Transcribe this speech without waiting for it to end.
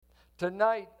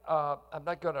Tonight, I'm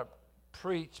not going to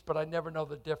preach, but I never know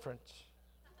the difference.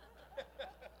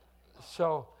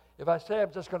 So if I say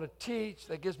I'm just going to teach,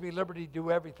 that gives me liberty to do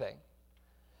everything.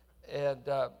 And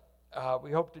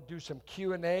we hope to do some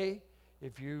Q&A.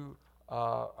 If you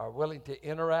are willing to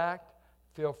interact,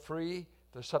 feel free.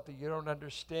 If there's something you don't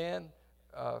understand,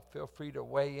 feel free to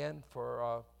weigh in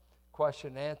for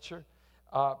question and answer.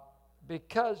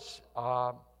 Because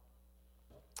I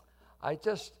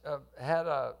just had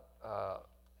a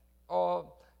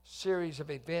series of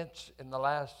events in the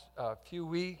last few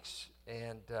weeks,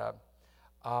 and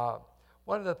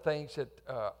one of the things that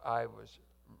I was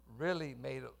really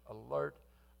made alert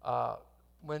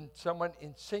when someone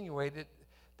insinuated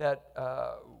that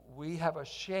we have a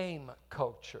shame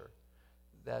culture,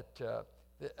 that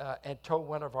and told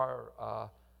one of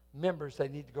our members they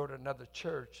need to go to another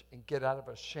church and get out of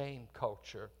a shame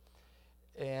culture.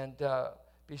 And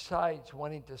besides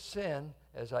wanting to sin,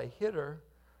 as I hit her,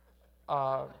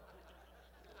 I'm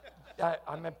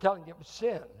telling you it was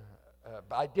sin.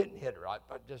 But I didn't hit her. I'm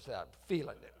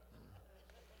feeling it.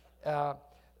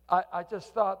 I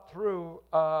just thought through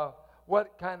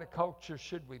what kind of culture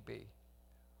should we be?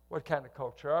 What kind of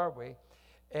culture are we?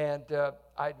 And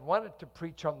I wanted to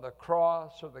preach on the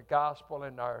cross or the gospel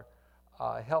in our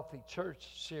Healthy Church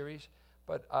series,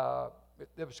 but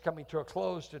it was coming to a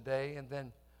close today. And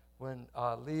then when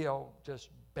Leo just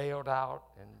bailed out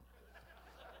and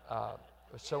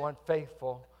was so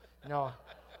unfaithful,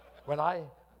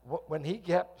 when he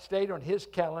stayed on his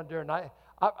calendar, and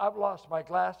I've lost my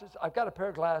glasses. I've got a pair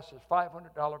of glasses,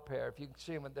 $500 pair, if you can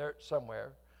see them in there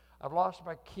somewhere. I've lost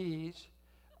my keys.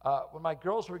 When my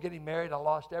girls were getting married, I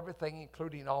lost everything,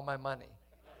 including all my money.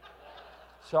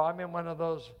 So I'm in one of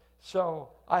those. So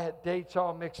I had dates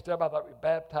all mixed up. I thought we were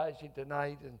baptizing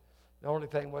tonight, and the only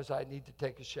thing was I need to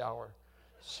take a shower.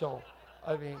 So,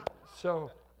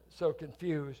 so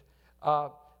confused.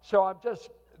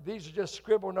 These are just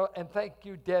scribble notes. And thank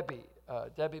you, Debbie.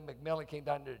 Debbie McMillan came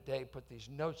down here today, put these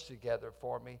notes together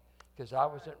for me because I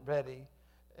wasn't ready.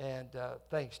 And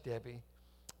thanks, Debbie.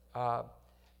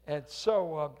 And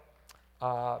so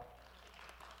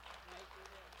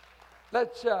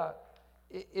let's,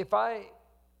 if I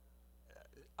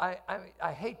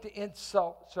hate to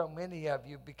insult so many of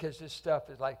you because this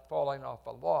stuff is like falling off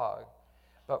a log.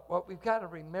 But what we've got to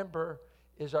remember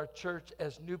is our church,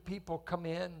 as new people come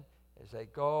in, as they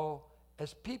go,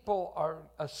 as people are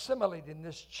assimilated in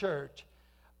this church,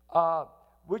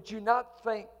 would you not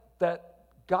think that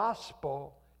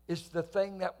gospel is the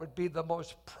thing that would be the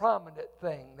most prominent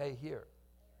thing they hear?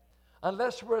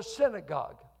 Unless we're a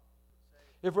synagogue.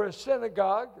 If we're a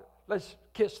synagogue, let's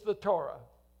kiss the Torah.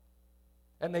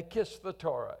 And they kiss the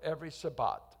Torah every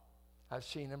Sabbath. I've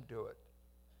seen them do it.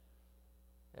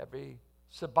 Every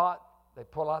Sabbath, they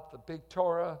pull out the big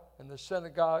Torah in the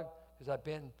synagogue, because I've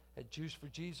been at Jews for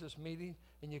Jesus meeting,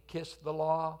 and you kiss the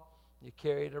law, you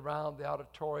carry it around the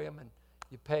auditorium, and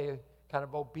you pay kind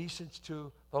of obeisance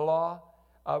to the law.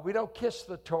 We don't kiss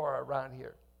the Torah around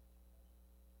here.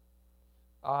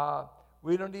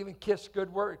 We don't even kiss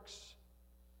good works.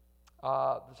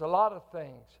 There's a lot of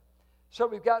things. So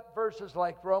we've got verses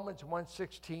like Romans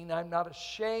 1:16, I'm not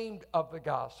ashamed of the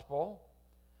gospel,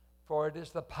 for it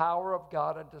is the power of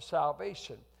God unto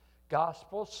salvation.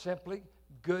 Gospel, simply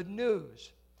good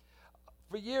news.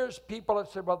 For years, people have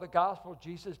said, well, the gospel,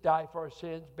 Jesus died for our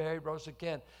sins, buried, rose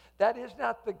again. That is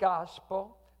not the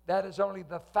gospel. That is only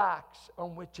the facts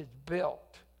on which it's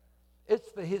built.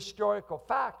 It's the historical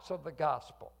facts of the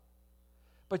gospel.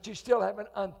 But you still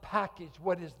haven't unpackaged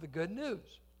what is the good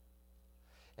news.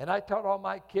 And I taught all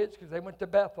my kids, because they went to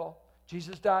Bethel,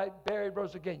 Jesus died, buried,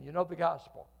 rose again. You know the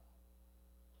gospel.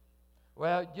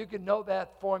 Well, you can know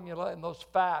that formula and those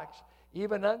facts.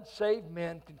 Even unsaved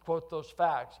men can quote those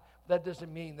facts. That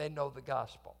doesn't mean they know the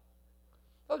gospel.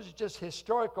 Those are just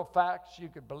historical facts. You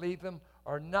could believe them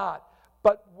or not.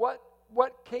 But what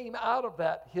came out of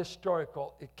that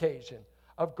historical occasion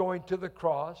of going to the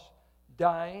cross,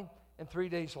 dying, and 3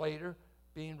 days later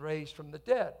being raised from the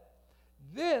dead?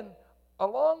 Then,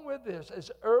 along with this,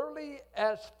 as early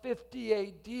as 50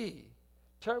 A.D.,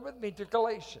 turn with me to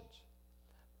Galatians.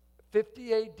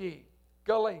 50 A.D.,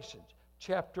 Galatians,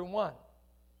 chapter 1.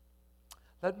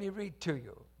 Let me read to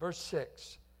you, verse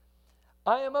 6.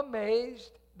 I am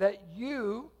amazed that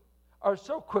you are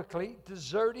so quickly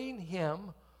deserting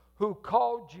him who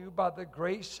called you by the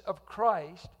grace of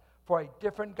Christ for a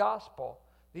different gospel.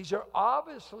 These are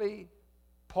obviously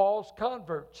Paul's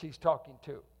converts he's talking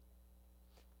to.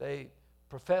 They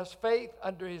professed faith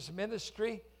under his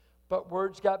ministry, but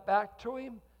words got back to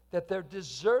him that they're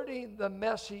deserting the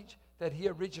message that he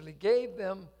originally gave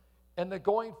them and they're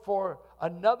going for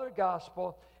another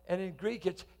gospel, and in Greek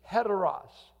it's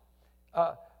heteros,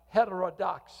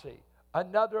 heterodoxy,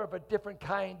 another of a different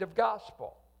kind of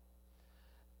gospel,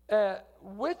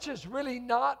 which is really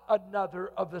not another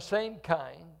of the same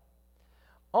kind,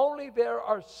 only there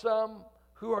are some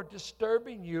who are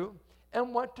disturbing you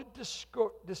and want to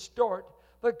distort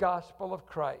the gospel of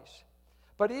Christ.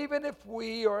 But even if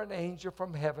we or an angel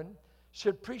from heaven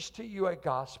should preach to you a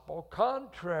gospel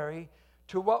contrary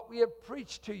to what we have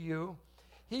preached to you,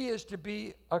 he is to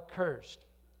be accursed.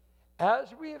 As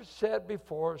we have said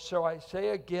before, so I say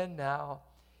again now,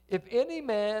 if any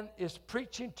man is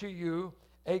preaching to you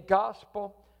a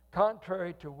gospel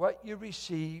contrary to what you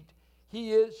received,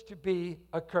 he is to be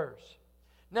accursed.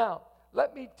 Now,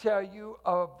 let me tell you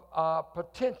of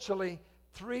potentially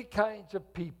three kinds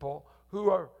of people who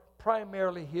are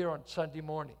primarily here on Sunday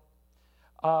morning.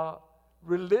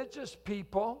 Religious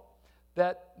people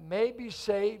that may be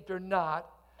saved or not,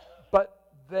 but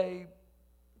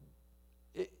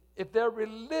if they're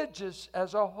religious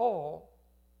as a whole,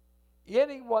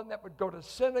 anyone that would go to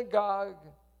synagogue,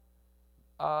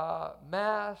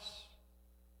 mass,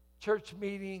 church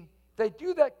meeting, they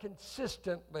do that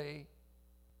consistently,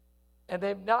 and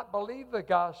they've not believed the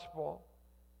gospel.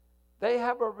 They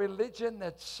have a religion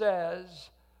that says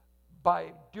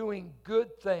by doing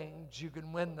good things you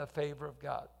can win the favor of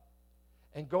God.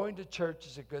 And going to church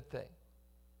is a good thing.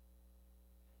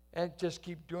 And just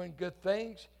keep doing good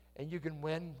things and you can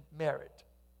win merit.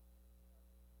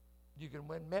 You can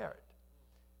win merit.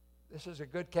 This is a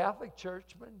good Catholic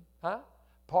churchman, huh?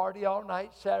 Party all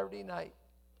night, Saturday night.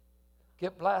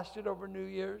 Get blasted over New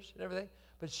Year's and everything,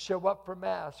 but show up for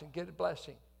Mass and get a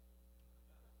blessing.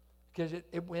 Because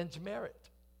it wins merit.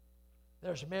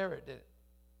 There's merit in it.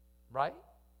 Right?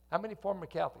 How many former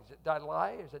Catholics? Did I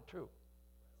lie? Is that true?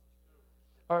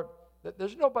 Or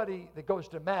there's nobody that goes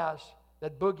to Mass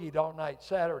that boogied all night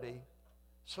Saturday,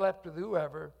 slept with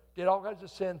whoever, did all kinds of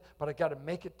sin, but I got to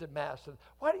make it to Mass.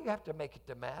 Why do you have to make it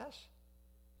to Mass?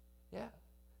 Yeah.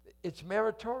 It's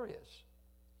meritorious.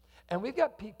 And we've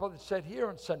got people that sit here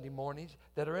on Sunday mornings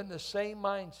that are in the same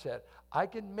mindset. I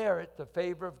can merit the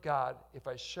favor of God if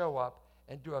I show up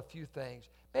and do a few things,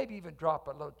 maybe even drop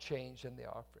a little change in the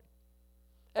offering.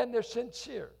 And they're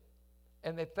sincere,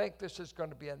 and they think this is going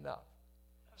to be enough.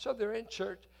 So they're in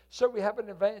church. So we have an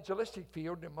evangelistic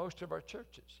field in most of our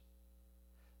churches.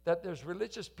 That there's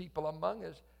religious people among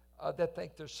us that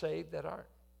think they're saved that aren't.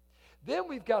 Then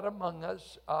we've got among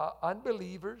us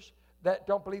unbelievers that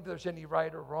don't believe there's any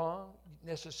right or wrong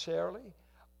necessarily.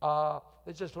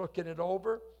 They're just looking it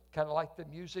over, kind of like the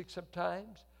music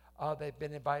sometimes. They've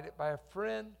been invited by a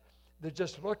friend. They're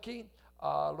just looking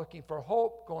for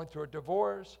hope, going through a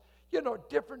divorce. You know,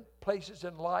 different places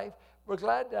in life. We're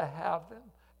glad to have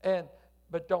them,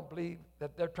 but don't believe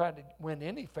that they're trying to win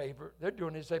any favor. They're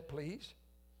doing as they please.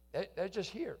 They're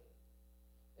just here.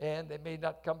 And they may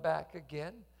not come back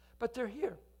again, but they're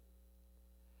here.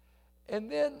 And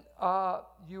then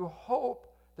you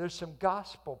hope there's some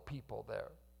gospel people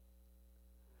there.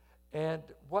 And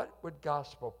what would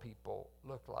gospel people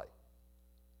look like?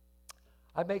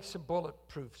 I make some bullet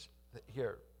proofs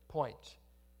here, points.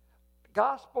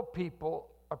 Gospel people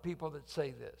are people that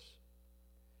say this: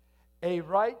 a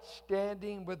right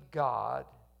standing with God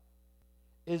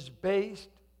is based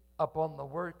upon the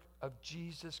work of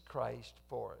Jesus Christ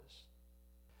for us.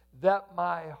 That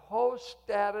my whole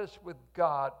status with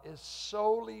God is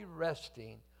solely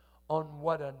resting on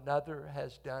what another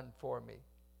has done for me.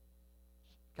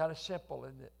 Kind of simple,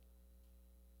 isn't it?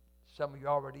 Some of you are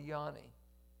already yawning.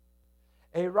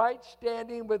 A right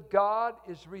standing with God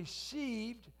is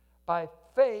received by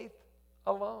faith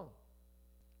alone.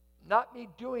 Not me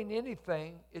doing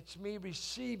anything, it's me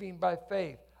receiving by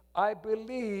faith. I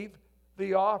believe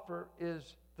the offer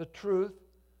is the truth,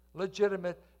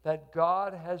 legitimate, that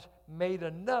God has made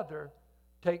another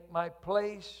take my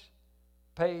place,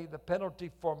 pay the penalty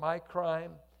for my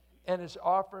crime, and is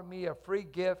offering me a free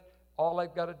gift. All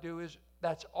I've got to do is,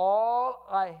 that's all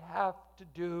I have to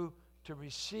do to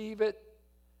receive it,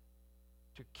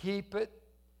 to keep it,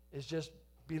 is just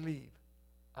believe.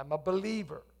 I'm a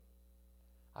believer.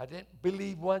 I didn't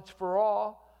believe once for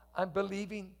all. I'm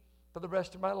believing for the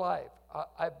rest of my life.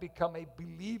 I've become a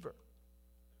believer.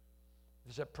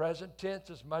 It's a present tense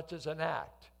as much as an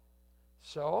act.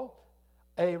 So,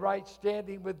 a right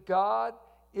standing with God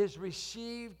is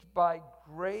received by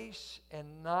grace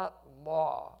and not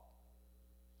law.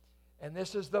 And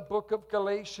this is the book of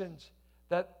Galatians,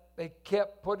 that they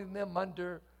kept putting them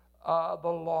under the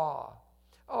law.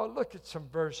 Oh, look at some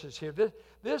verses here.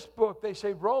 This book, they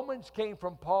say Romans came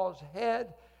from Paul's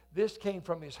head. This came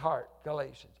from his heart,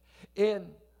 Galatians. In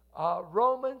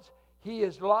Romans, he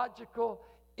is logical.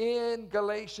 In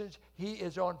Galatians, he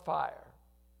is on fire.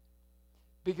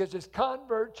 Because his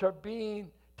converts are being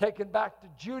taken back to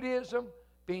Judaism,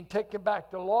 being taken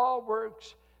back to law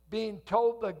works, being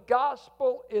told the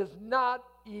gospel is not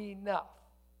enough.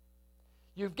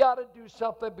 You've got to do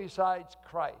something besides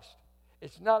Christ.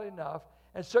 It's not enough.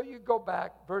 And so you go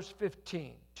back, verse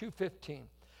 15, 2:15.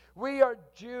 We are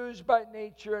Jews by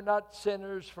nature and not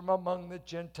sinners from among the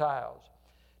Gentiles.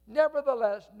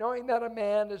 Nevertheless, knowing that a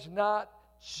man is not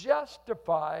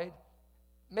justified,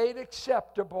 made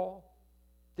acceptable,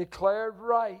 declared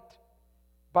right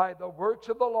by the works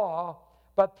of the law,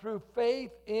 but through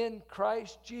faith in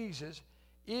Christ Jesus,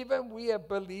 even we have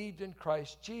believed in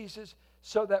Christ Jesus,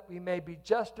 so that we may be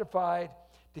justified.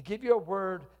 To give you a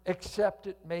word, except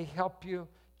it may help you,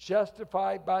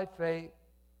 justified by faith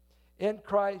in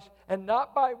Christ, and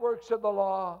not by works of the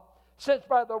law, since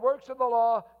by the works of the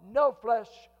law no flesh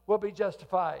will be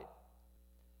justified.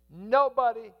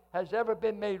 Nobody has ever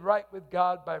been made right with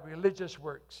God by religious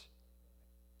works.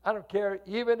 I don't care,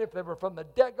 even if they were from the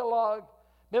Decalogue,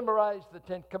 memorize the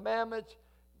Ten Commandments,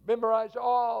 memorize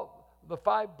all the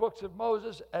 5 books of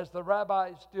Moses as the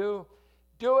rabbis do.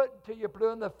 Do it until you're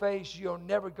blue in the face. You'll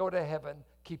never go to heaven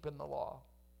keeping the law.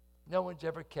 No one's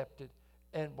ever kept it.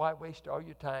 And why waste all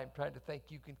your time trying to think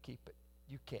you can keep it?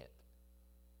 You can't.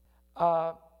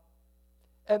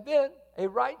 And then a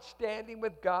right standing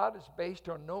with God is based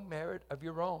on no merit of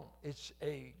your own. It's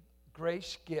a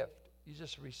grace gift. You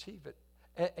just receive it.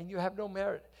 And you have no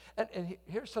merit. And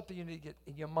here's something you need to get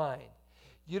in your mind.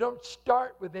 You don't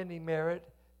start with any merit,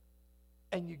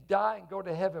 and you die and go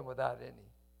to heaven without any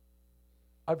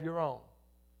of your own.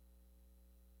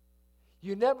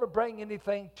 You never bring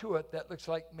anything to it that looks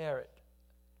like merit.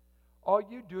 All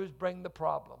you do is bring the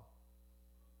problem.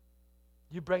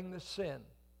 You bring the sin.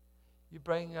 You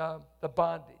bring the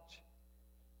bondage.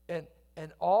 And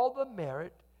all the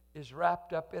merit is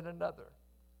wrapped up in another.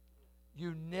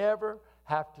 You never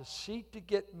have to seek to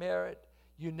get merit.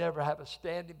 You never have a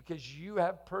standing because you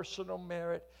have personal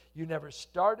merit. You never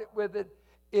started with it.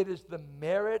 It is the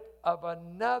merit of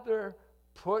another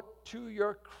put to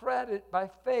your credit by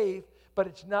faith, but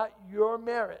it's not your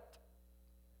merit.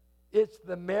 It's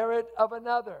the merit of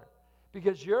another,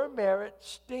 because your merit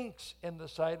stinks in the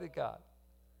sight of God.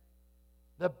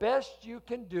 The best you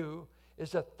can do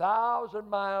is 1,000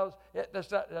 miles.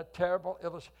 That's not a terrible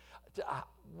illustration.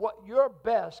 What your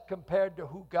best compared to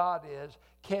who God is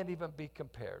can't even be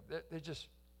compared. They're just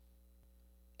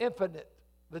infinite,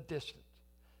 the distance.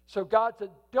 So God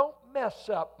said, don't mess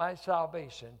up my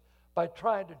salvation by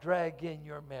trying to drag in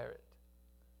your merit.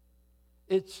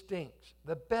 It stinks.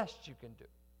 The best you can do.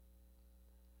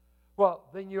 Well,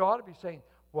 then you ought to be saying,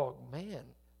 well, man,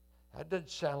 that doesn't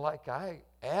sound like I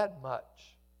add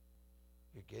much.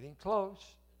 You're getting close.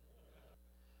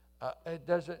 It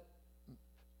doesn't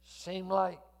seem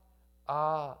like,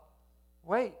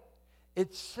 wait,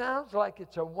 it sounds like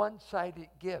it's a one-sided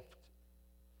gift.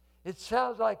 It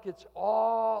sounds like it's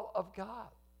all of God.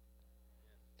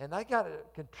 And I got to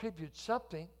contribute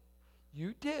something.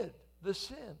 You did the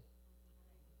sin.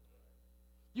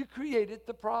 You created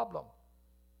the problem.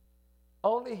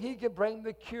 Only He can bring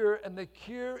the cure, and the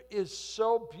cure is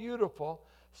so beautiful,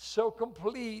 so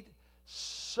complete,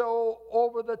 so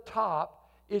over the top.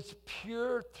 It's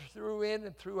pure through in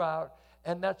and throughout,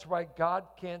 and that's why God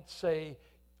can't say,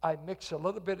 I mix a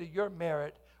little bit of your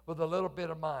merit with a little bit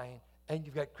of mine, and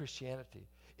you've got Christianity.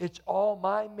 It's all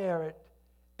my merit,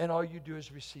 and all you do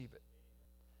is receive it.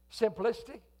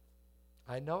 Simplistic?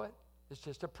 I know it. It's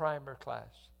just a primer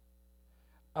class.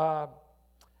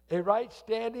 A right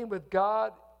standing with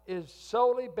God is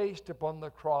solely based upon the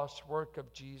cross work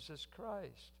of Jesus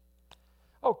Christ.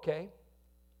 Okay,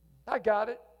 I got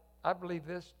it. I believe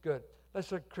this. Good.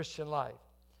 Let's look at Christian life.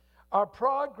 Our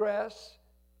progress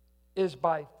is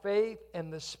by faith in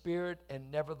the Spirit and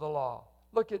never the law.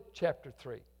 Look at chapter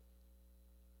 3.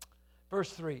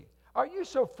 Verse 3. Are you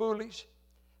so foolish?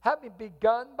 Having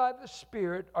begun by the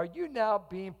Spirit, are you now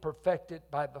being perfected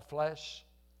by the flesh?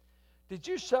 Did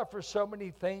you suffer so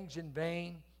many things in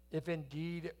vain, if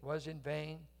indeed it was in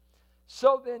vain?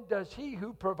 So then does He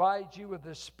who provides you with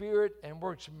the Spirit and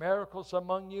works miracles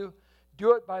among you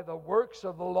do it by the works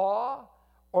of the law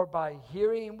or by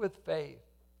hearing with faith?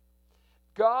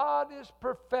 God is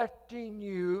perfecting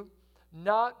you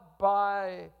not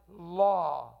by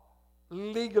law,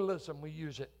 legalism, we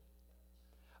use it.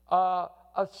 A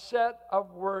set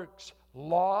of works,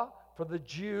 law for the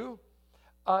Jew.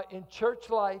 In church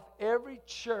life, every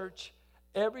church,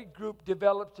 every group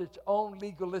develops its own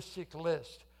legalistic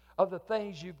list of the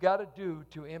things you've got to do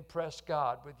to impress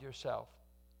God with yourself.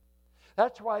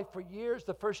 That's why for years,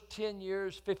 the first 10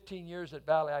 years, 15 years at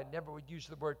Valley, I never would use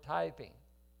the word tithing.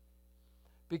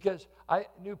 Because I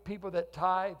knew people that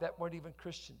tithe that weren't even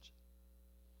Christians.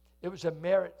 It was a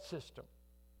merit system.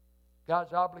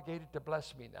 God's obligated to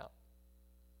bless me now.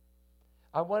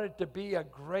 I want it to be a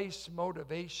grace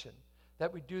motivation,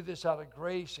 that we do this out of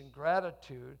grace and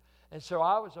gratitude. And so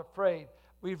I was afraid.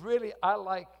 I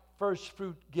like first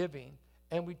fruit giving,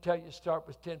 and we tell you start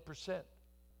with 10%.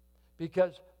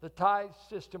 Because the tithe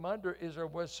system under Israel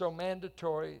was so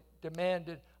mandatory,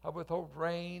 demanded, withhold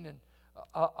rain, and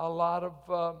a lot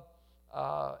of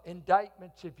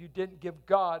indictments if you didn't give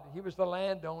God. He was the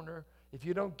landowner. If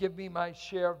you don't give me my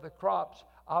share of the crops,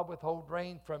 I'll withhold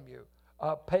rain from you.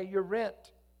 Pay your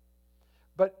rent.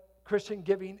 But Christian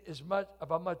giving is much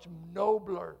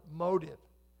nobler motive,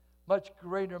 much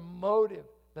greater motive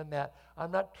than that.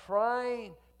 I'm not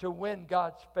trying to win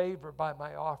God's favor by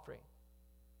my offering.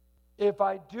 If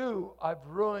I do, I've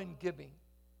ruined giving.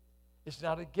 It's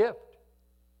not a gift.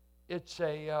 It's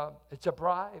a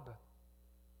bribe.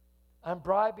 I'm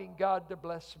bribing God to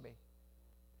bless me.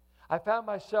 I found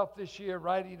myself this year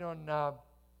writing on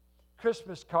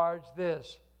Christmas cards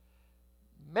this: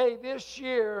 may this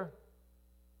year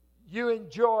you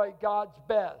enjoy God's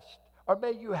best, or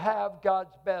may you have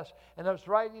God's best. And I was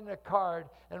writing a card,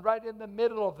 and right in the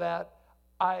middle of that,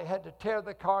 I had to tear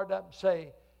the card up and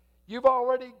say, you've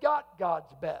already got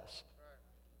God's best.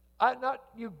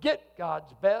 You get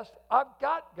God's best. I've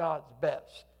got God's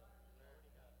best.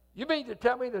 You mean to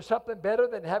tell me there's something better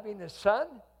than having His Son?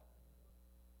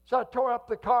 So I tore up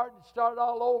the card and started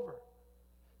all over.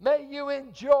 May you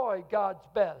enjoy God's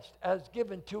best as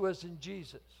given to us in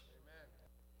Jesus. Amen.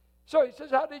 So he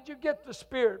says, how did you get the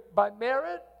Spirit? By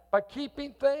merit? By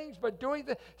keeping things? By doing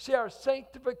things? See, our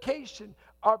sanctification,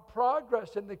 our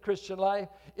progress in the Christian life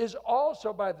is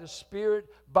also by the Spirit,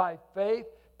 by faith.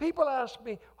 People ask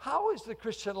me, how is the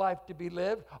Christian life to be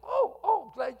lived?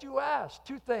 Oh, glad you asked.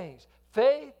 Two things: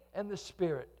 faith and the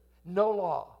Spirit. No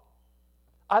law.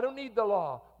 I don't need the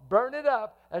law. Burn it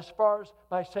up as far as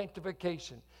my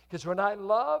sanctification. Because when I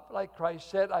love, like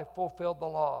Christ said, I fulfilled the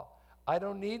law. I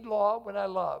don't need law when I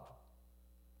love.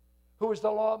 Who is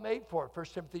the law made for? 1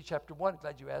 Timothy chapter 1.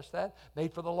 Glad you asked that.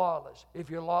 Made for the lawless. If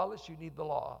you're lawless, you need the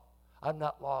law. I'm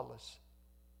not lawless.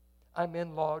 I'm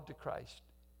in law to Christ.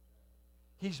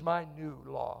 He's my new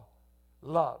law.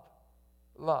 Love.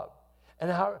 Love.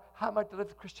 And how am I to live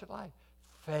the Christian life?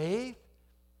 Faith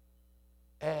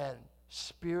and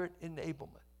Spirit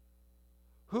enablement.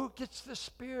 Who gets the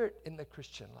Spirit in the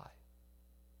Christian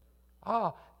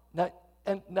life?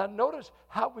 Now notice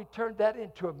how we turned that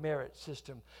into a merit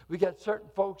system. We got certain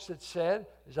folks that said,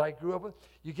 as I grew up with,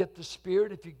 you get the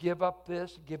Spirit if you give up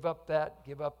this, give up that,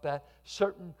 give up that.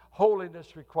 Certain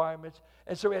holiness requirements.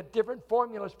 And so we had different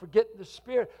formulas for getting the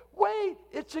Spirit. Wait,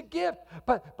 it's a gift.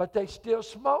 But they still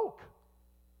smoke.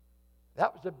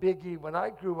 That was a biggie when I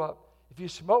grew up. If you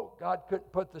smoke, God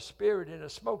couldn't put the Spirit in a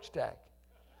smokestack.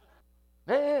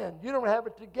 Man, you don't have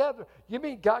it together. You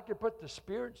mean God could put the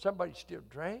Spirit in somebody still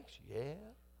drinks?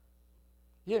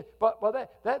 Yeah. But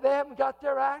they haven't got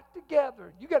their act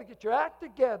together. You got to get your act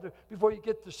together before you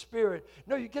get the Spirit.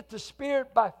 No, you get the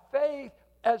Spirit by faith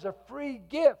as a free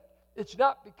gift. It's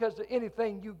not because of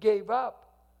anything you gave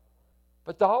up.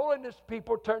 But the holiness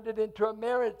people turned it into a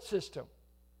merit system.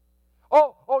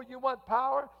 Oh, you want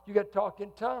power? You got to talk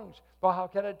in tongues. Well, how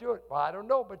can I do it? Well, I don't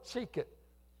know, but seek it.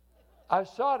 I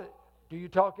sought it. Do you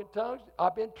talk in tongues?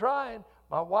 I've been trying.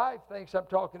 My wife thinks I'm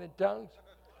talking in tongues.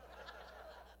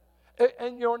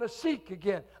 And you're on a seek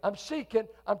again. I'm seeking.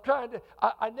 I'm trying to.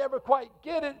 I never quite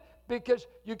get it because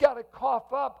you got to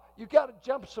cough up. You got to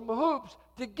jump some hoops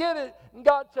to get it. And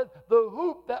God said the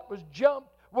hoop that was jumped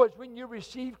was when you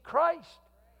received Christ.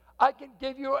 I can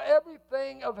give you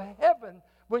everything of heaven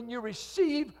when you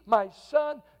receive my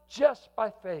Son just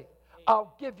by faith.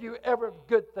 I'll give you every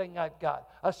good thing I've got.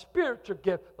 A spiritual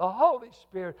gift, the Holy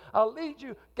Spirit. I'll lead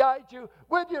you, guide you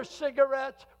with your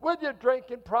cigarettes, with your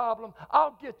drinking problem.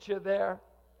 I'll get you there.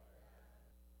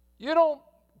 You don't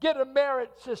get a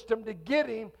merit system to get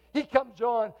Him. He comes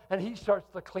on and He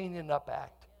starts the cleaning up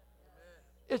act.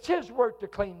 It's His work to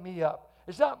clean me up.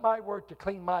 It's not my work to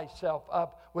clean myself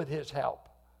up with His help.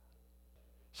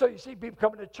 So you see people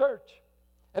coming to church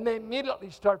and they immediately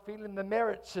start feeling the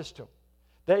merit system.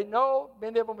 They know,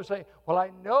 many of them will say, well,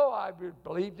 I know I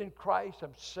believed in Christ,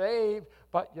 I'm saved,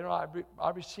 but, I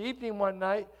received Him one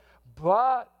night,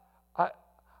 but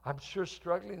I'm sure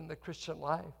struggling in the Christian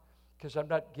life because I'm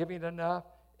not giving enough,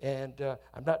 and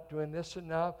I'm not doing this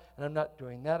enough, and I'm not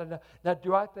doing that enough. Now,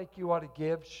 do I think you ought to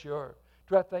give? Sure.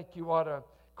 Do I think you ought to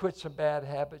quit some bad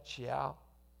habits? Yeah.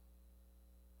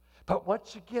 But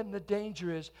once again, the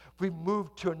danger is we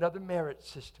move to another merit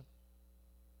system.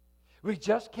 We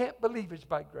just can't believe it's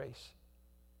by grace.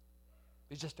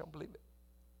 We just don't believe it.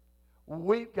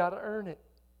 We've got to earn it.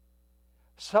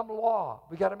 Some law.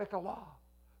 We got to make a law.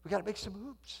 We got to make some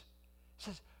hoops. It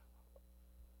says,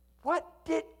 what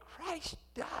did Christ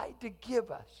die to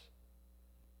give us?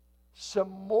 Some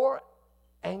more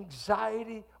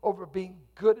anxiety over being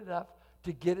good enough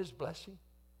to get his blessing?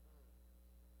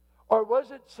 Or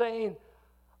was it saying,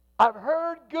 I've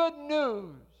heard good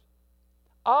news.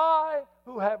 I,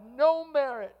 who have no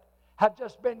merit, have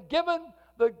just been given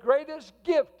the greatest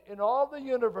gift in all the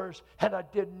universe, and I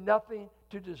did nothing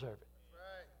to deserve it.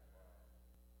 Right.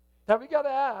 Now we got to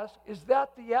ask, is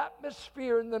that the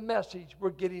atmosphere and the message we're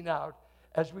getting out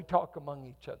as we talk among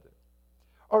each other?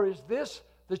 Or is this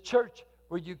the church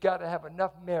where you got to have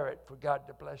enough merit for God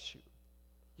to bless you?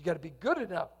 You got to be good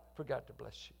enough for God to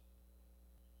bless you.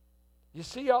 You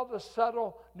see all the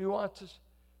subtle nuances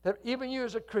that even you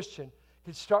as a Christian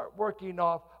can start working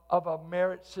off of a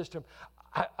merit system.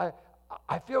 I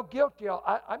feel guilty.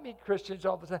 I meet Christians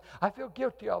all the time. I feel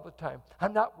guilty all the time.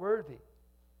 I'm not worthy.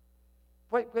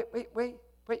 Wait.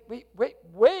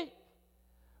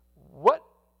 What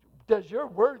does your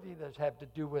worthiness have to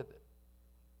do with it?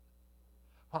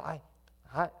 Well,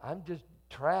 I'm just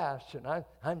trash and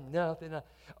I'm nothing.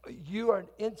 You are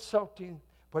insulting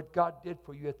what God did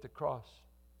for you at the cross.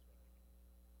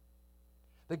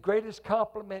 The greatest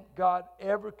compliment God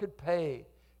ever could pay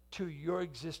to your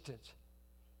existence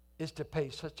is to pay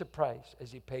such a price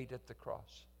as he paid at the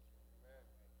cross.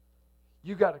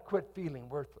 You got to quit feeling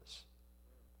worthless.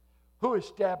 Who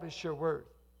established your worth?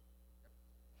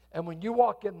 And when you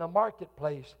walk in the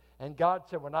marketplace and God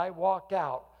said, when I walk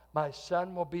out, my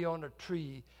son will be on a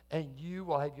tree and you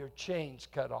will have your chains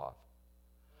cut off.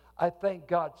 I think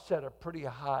God set a pretty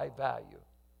high value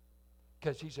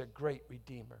because he's a great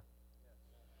redeemer.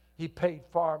 He paid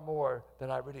far more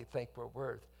than I really think we're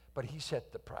worth, but he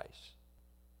set the price.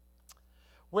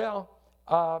 Well,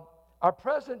 our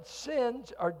present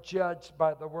sins are judged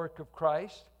by the work of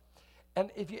Christ.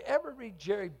 And if you ever read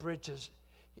Jerry Bridges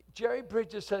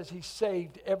says he's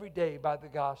saved every day by the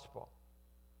gospel.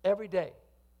 Every day.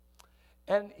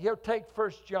 And he'll take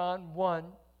 1 John 1,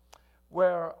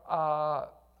 where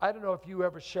I don't know if you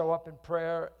ever show up in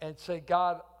prayer and say,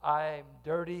 God, I'm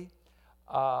dirty.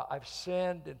 I've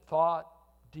sinned in thought,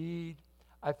 deed.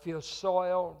 I feel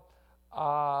soiled.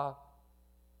 I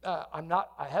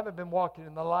haven't been walking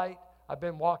in the light. I've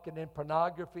been walking in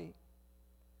pornography.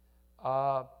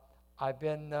 I'm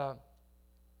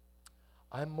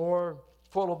more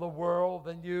full of the world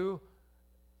than you.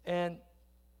 And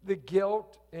the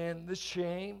guilt and the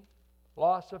shame,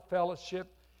 loss of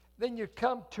fellowship. Then you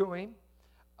come to him.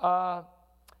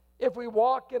 If we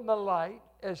walk in the light,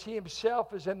 as he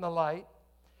himself is in the light,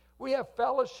 we have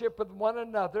fellowship with one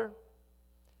another,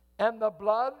 and the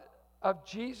blood of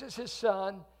Jesus, his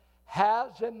son,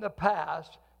 has in the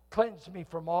past cleansed me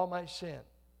from all my sin.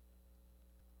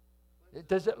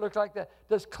 Does it look like that?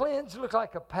 Does cleanse look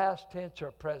like a past tense or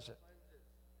a present?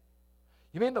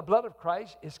 You mean the blood of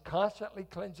Christ is constantly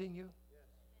cleansing you?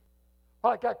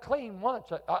 Well, I got clean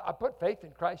once. I put faith in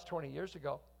Christ 20 years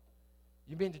ago.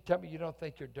 You mean to tell me you don't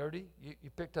think you're dirty? You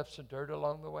picked up some dirt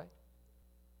along the way?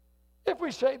 If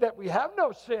we say that we have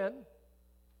no sin,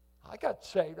 I got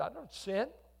saved, I don't sin,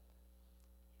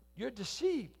 you're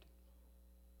deceived.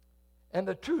 And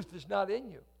the truth is not in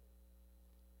you.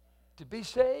 To be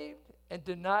saved and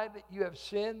deny that you have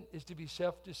sinned is to be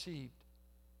self-deceived.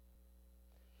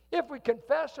 If we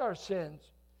confess our sins,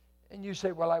 and you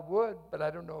say, well, I would, but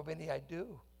I don't know of any I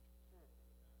do.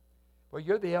 Well,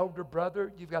 you're the elder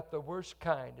brother. You've got the worst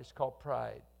kind. It's called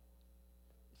pride.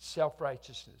 It's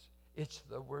self-righteousness. It's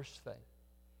the worst thing.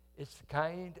 It's the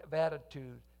kind of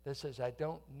attitude that says, I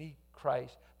don't need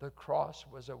Christ. The cross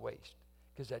was a waste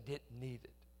because I didn't need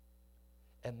it.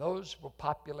 And those will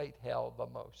populate hell the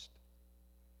most.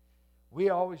 We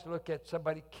always look at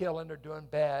somebody killing or doing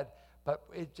bad, but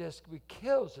it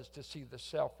kills us to see the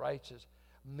self-righteous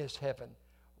miss heaven.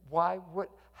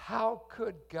 How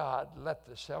could God let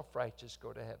the self-righteous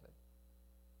go to heaven?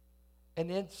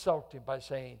 And insult him by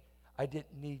saying, I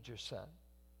didn't need your son.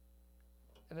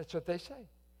 And that's what they say.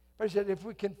 But he said, if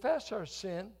we confess our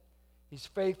sin, he's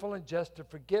faithful and just to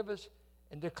forgive us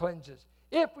and to cleanse us.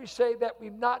 If we say that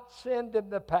we've not sinned in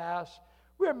the past,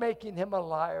 we're making him a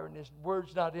liar and his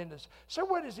word's not in us. So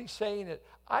what is he saying? That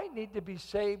I need to be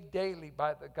saved daily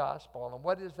by the gospel. And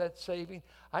what is that saving?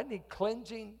 I need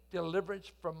cleansing,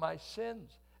 deliverance from my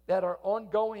sins that are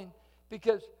ongoing,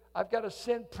 because I've got a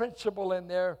sin principle in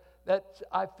there that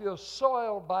I feel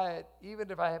soiled by it, even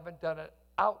if I haven't done an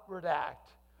outward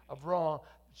act of wrong,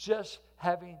 just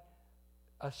having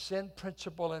a sin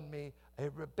principle in me, a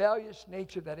rebellious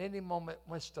nature that any moment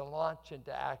wants to launch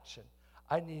into action.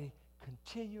 I need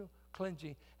continual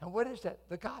cleansing. And what is that?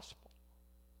 The gospel.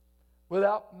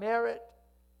 Without merit,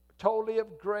 totally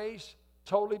of grace,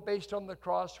 totally based on the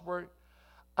cross work.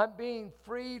 I'm being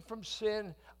freed from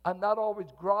sin. I'm not always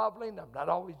groveling. I'm not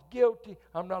always guilty.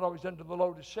 I'm not always under the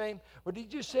load of shame. What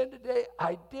did you sin today?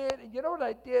 I did. And you know what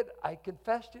I did? I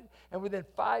confessed it. And within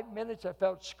 5 minutes, I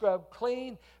felt scrubbed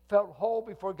clean, felt whole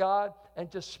before God,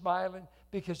 and just smiling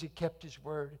because he kept his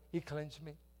word. He cleansed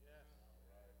me.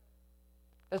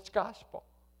 That's gospel.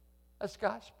 That's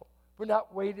gospel. We're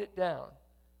not weighted down.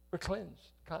 We're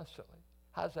cleansed constantly.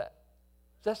 How's that?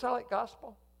 Does that sound like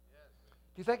gospel?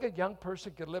 Do you think a young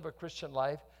person could live a Christian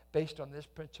life based on this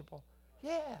principle?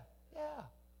 Yeah.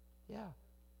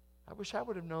 I wish I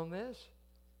would have known this.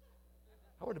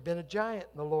 I would have been a giant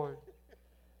in the Lord.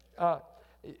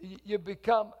 You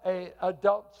become an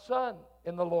adult son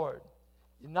in the Lord.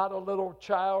 You're not a little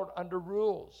child under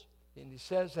rules. And he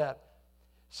says that.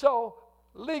 So,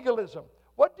 legalism.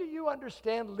 What do you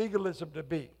understand legalism to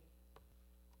be?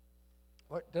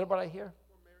 What did I hear?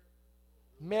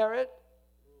 Merit.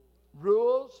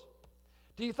 Rules.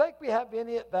 Do you think we have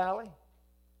any at Valley?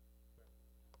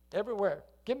 Everywhere.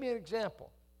 Give me an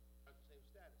example.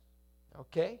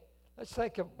 Okay. Let's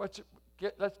think of let's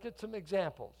get some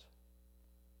examples.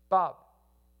 Bob.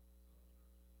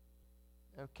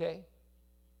 Okay.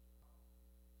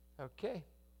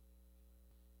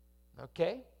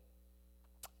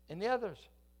 And the others?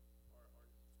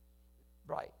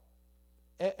 Right.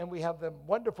 And we have the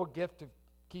wonderful gift of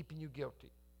keeping you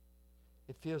guilty.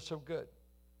 It feels so good,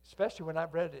 especially when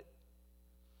I've read it.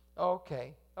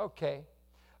 Okay.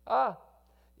 I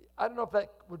don't know if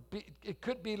that would be, it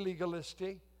could be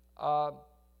legalistic.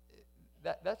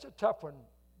 That's a tough one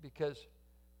because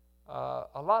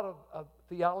a lot of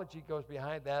theology goes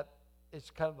behind that. It's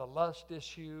kind of the lust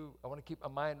issue. I want to keep my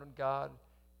mind on God,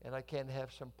 and I can't have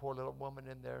some poor little woman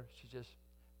in there. She just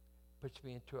puts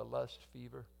me into a lust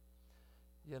fever.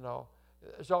 You know,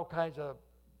 there's all kinds of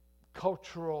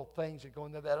cultural things that go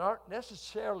in there that aren't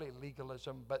necessarily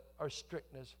legalism, but are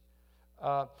strictness.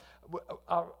 A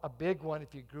big one,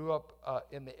 if you grew up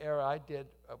in the era I did,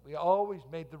 we always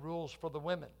made the rules for the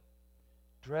women.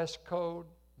 Dress code,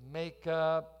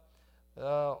 makeup,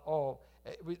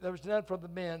 there was none for the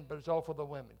men, but it's all for the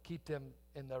women. Keep them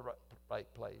in the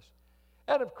right place.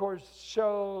 And of course,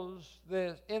 shows,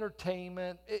 this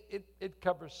entertainment, it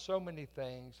covers so many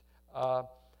things.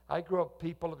 I grew up,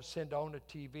 people have sinned to own a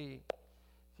TV,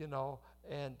 you know,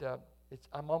 and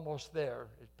I'm almost there.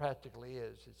 It practically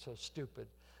is. It's so stupid.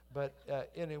 But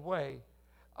anyway,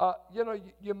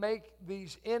 you make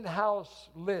these in-house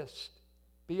lists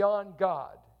beyond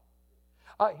God.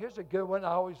 Here's a good one.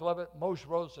 I always love it. Moshe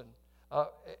Rosen.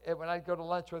 When I go to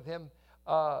lunch with him,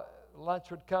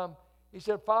 lunch would come. He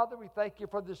said, Father, we thank you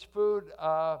for this food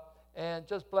and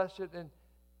just bless it. And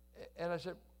I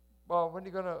said, well, when are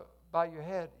you going to bow your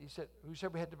head? He said, who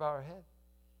said we had to bow our head?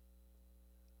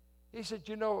 He said,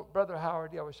 you know, Brother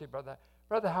Howard, he always say, Brother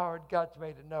Howard, God's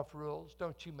made enough rules.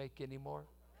 Don't you make any more.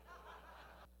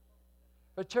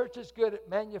 But church is good at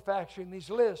manufacturing these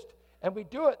lists, and we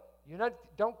do it.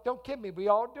 Don't kid me. We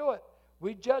all do it.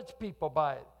 We judge people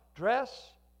by it.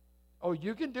 Dress. Oh,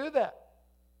 you can do that.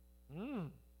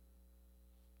 And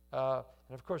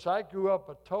of course, I grew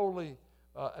up totally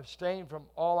abstained from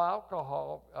all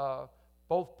alcohol.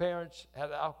 Both parents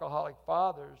had alcoholic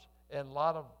fathers, and a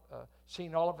lot of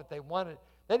seen all of it they wanted.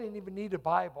 They didn't even need a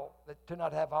Bible to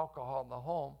not have alcohol in the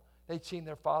home. They'd seen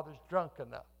their fathers drunk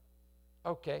enough.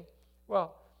 Okay,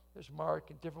 well, there's Mark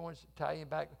and different ones, Italian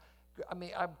back. I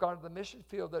mean, I've gone to the mission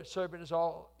field. They're serving us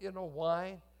all,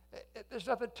 wine. There's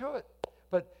nothing to it.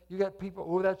 But you got people,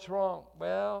 oh, that's wrong.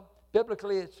 Well,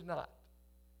 biblically, it's not.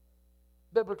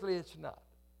 Biblically, it's not.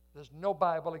 There's no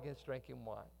Bible against drinking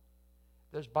wine.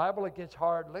 There's Bible against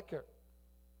hard liquor.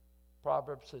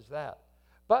 Proverbs says that.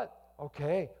 But,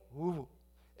 okay,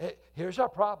 here's our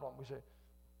problem. We say,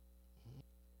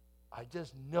 I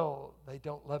just know they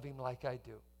don't love him like I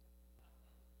do.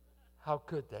 How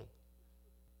could they?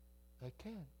 They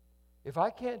can. If I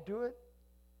can't do it,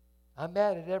 I'm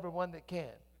mad at everyone that can.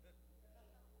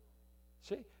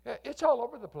 See? It's all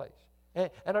over the place.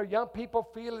 And our young people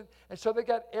feel it. And so they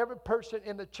got every person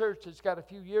in the church that's got a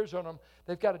few years on them,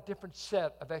 they've got a different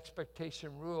set of expectation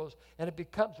rules. And it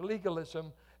becomes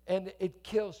legalism, and it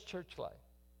kills church life.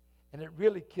 And it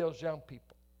really kills young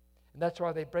people. And that's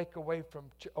why they break away from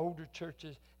older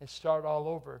churches and start all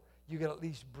over. You can at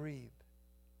least breathe.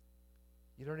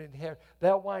 You don't inherit.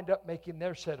 They'll wind up making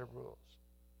their set of rules,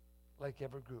 like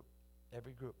every group.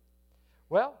 Every group.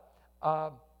 Well,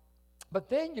 but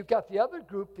then you've got the other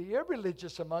group, the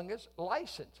irreligious among us,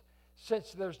 licensed.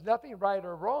 Since there's nothing right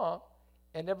or wrong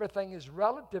and everything is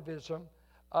relativism,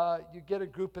 you get a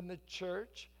group in the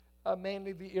church,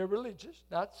 mainly the irreligious,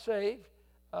 not saved.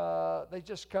 They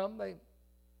just come.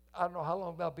 I don't know how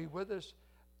long they'll be with us.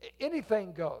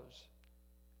 Anything goes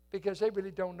because they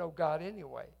really don't know God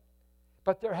anyway.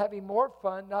 But they're having more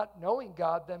fun not knowing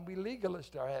God than we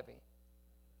legalists are having,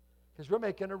 because we're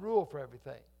making a rule for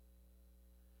everything.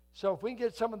 So if we can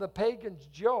get some of the pagans'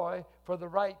 joy for the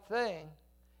right thing,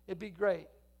 it'd be great.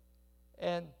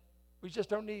 And we just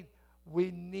don't need,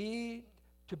 we need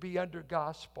to be under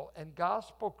gospel. And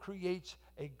gospel creates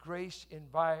a grace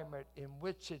environment in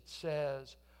which it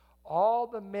says, all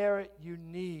the merit you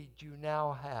need, you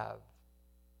now have.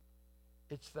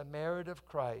 It's the merit of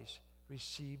Christ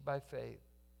received by faith.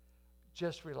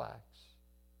 Just relax.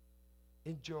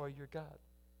 Enjoy your God.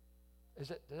 Does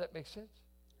that make sense?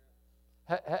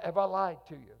 Have I lied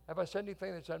to you? Have I said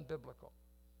anything that's unbiblical?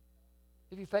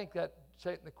 If you think that,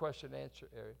 say it in the question and answer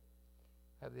area.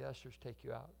 Have the ushers take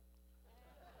you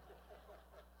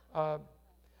out.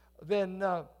 Then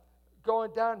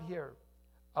going down here,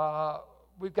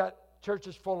 we've got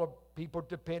churches full of people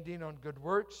depending on good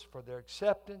works for their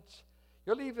acceptance.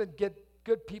 You'll even get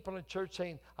good people in church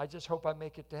saying, I just hope I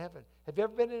make it to heaven. Have you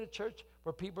ever been in a church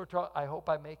where people are taught, I hope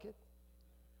I make it?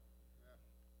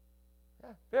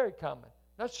 Yeah, very common.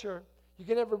 Not sure. You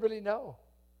can never really know.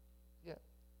 Yeah,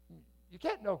 you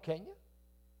can't know, can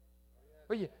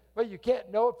you? Well, you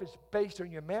can't know if it's based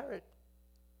on your merit.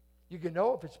 You can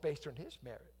know if it's based on his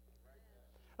merit.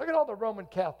 Look at all the Roman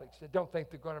Catholics that don't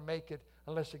think they're going to make it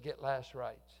unless they get last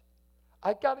rites.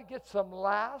 I got to get some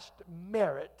last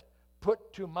merit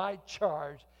put to my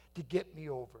charge to get me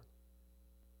over.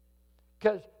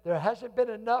 Because there hasn't been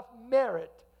enough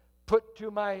merit put to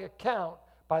my account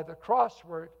by the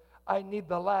crossword. I need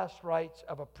the last rites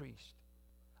of a priest.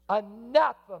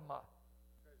 Anathema.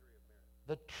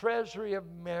 The treasury of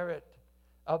merit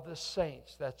of the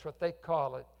saints. That's what they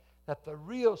call it. That the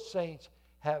real saints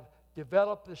have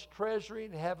developed this treasury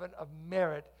in heaven of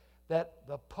merit that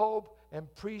the Pope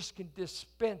and priest can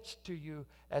dispense to you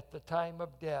at the time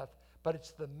of death. But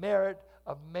it's the merit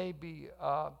of maybe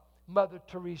Mother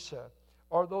Teresa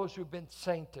or those who've been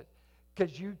sainted.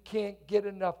 Because you can't get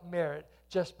enough merit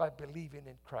just by believing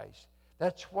in Christ.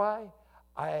 That's why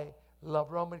I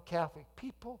love Roman Catholic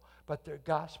people, but their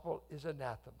gospel is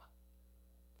anathema.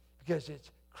 Because it's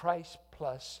Christ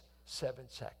plus 7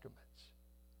 sacraments.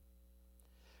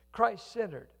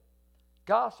 Christ-centered,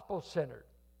 gospel-centered,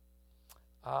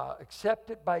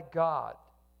 accepted by God.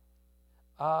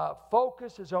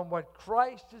 Focus is on what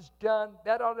Christ has done.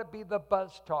 That ought to be the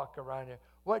buzz talk around here.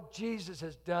 What Jesus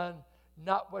has done,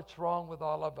 not what's wrong with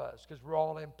all of us, because we're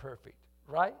all imperfect,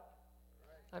 right?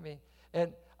 I mean,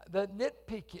 and the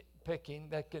nitpicking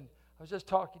that can, I was just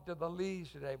talking to the Lees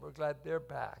today, we're glad they're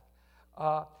back,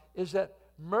 is that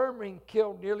murmuring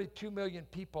killed nearly 2 million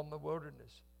people in the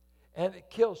wilderness. And it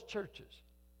kills churches.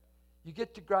 You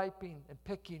get to griping and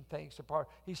picking things apart.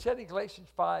 He said in Galatians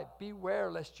 5,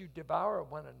 beware lest you devour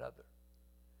one another.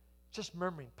 Just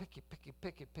murmuring, picky.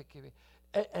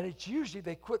 And it's usually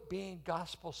they quit being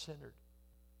gospel-centered.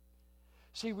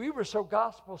 See, we were so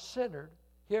gospel-centered,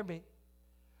 hear me,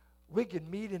 we could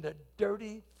meet in a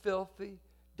dirty, filthy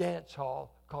dance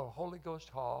hall called Holy Ghost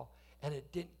Hall, and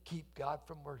it didn't keep God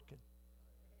from working.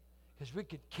 Because we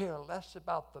could care less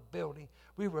about the building.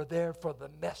 We were there for the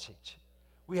message.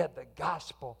 We had the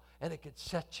gospel, and it could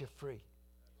set you free.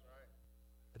 Right.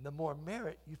 And the more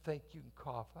merit you think you can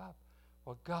cough up,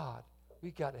 well, God,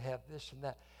 we got to have this and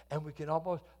that. And we can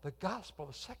almost, the gospel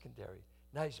is secondary.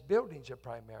 Nice buildings are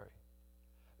primary.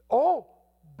 Oh,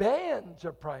 bands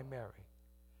are primary.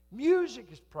 Music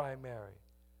is primary.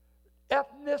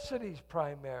 Ethnicity is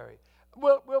primary.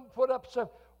 We'll put up some.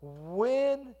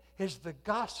 When is the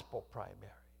gospel primary?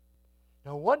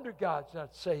 No wonder God's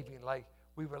not saving like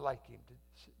we would like him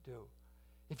to do.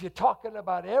 If you're talking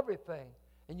about everything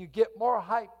and you get more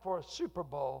hype for a Super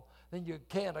Bowl than you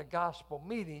can a gospel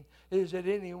meeting, is it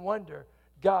any wonder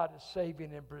God is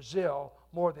saving in Brazil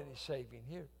more than he's saving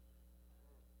here?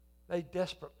 They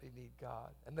desperately need God,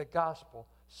 and the gospel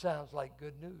sounds like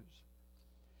good news.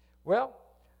 Well,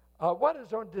 what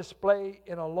is on display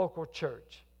in a local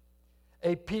church?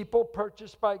 A people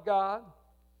purchased by God,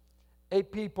 a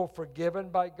people forgiven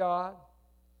by God,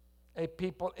 a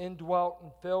people indwelt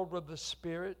and filled with the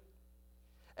Spirit,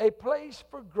 a place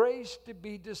for grace to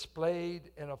be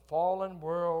displayed in a fallen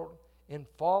world, in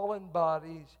fallen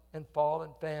bodies, and fallen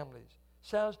families.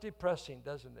 Sounds depressing,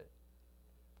 doesn't it?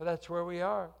 But that's where we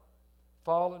are.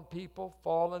 fallen people,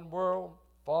 fallen world,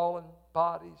 fallen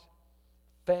bodies,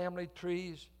 family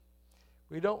trees.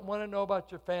 We don't want to know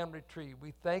about your family tree.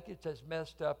 We think it's as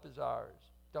messed up as ours.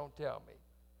 Don't tell me.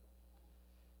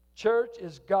 Church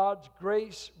is God's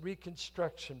grace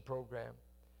reconstruction program.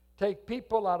 Take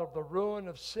people out of the ruin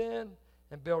of sin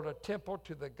and build a temple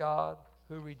to the God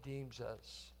who redeems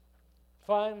us.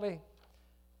 Finally,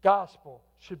 gospel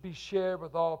should be shared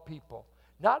with all people.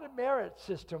 Not a merit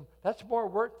system. That's more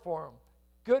work for them.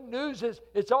 Good news is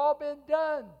it's all been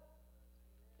done.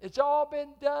 It's all been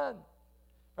done.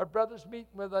 Our brother's meeting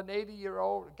with an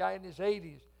 80-year-old guy in his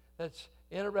 80s that's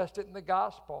interested in the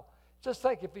gospel. Just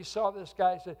think if he saw this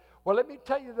guy and said, well, let me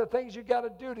tell you the things you got to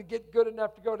do to get good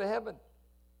enough to go to heaven.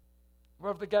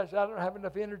 Well, if the guy said, I don't have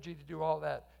enough energy to do all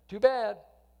that. Too bad.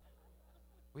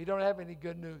 We don't have any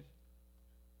good news.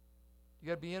 You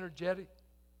got to be energetic.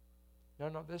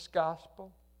 No, this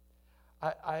gospel.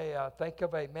 I think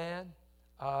of a man.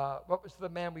 What was the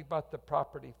man we bought the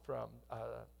property from?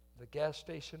 The gas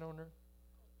station owner?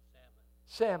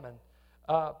 Salmon.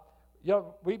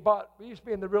 We used to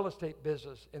be in the real estate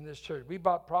business in this church. We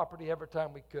bought property every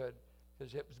time we could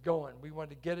because it was going. We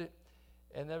wanted to get it.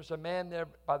 And there was a man there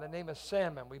by the name of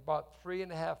Salmon. We bought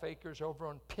 3.5 acres over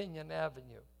on Pinion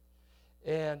Avenue.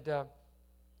 And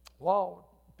while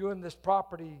doing this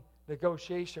property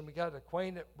negotiation, we got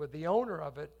acquainted with the owner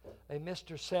of it, a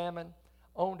Mr. Salmon,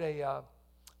 owned a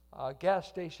gas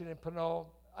station in Pinole,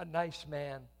 a nice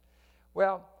man.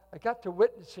 Well, I got to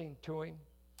witnessing to him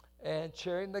and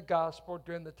sharing the gospel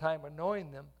during the time of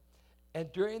knowing them.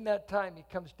 And during that time, he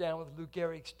comes down with Lou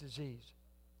Gehrig's disease.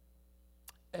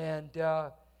 And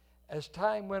as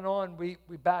time went on, we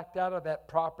backed out of that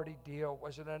property deal.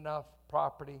 Wasn't enough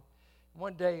property.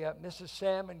 One day, Mrs.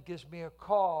 Salmon gives me a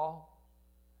call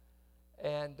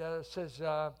and says,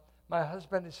 my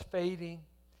husband is fading.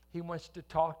 He wants to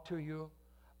talk to you.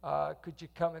 Could you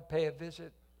come and pay a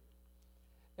visit?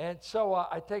 And so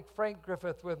I take Frank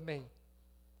Griffith with me.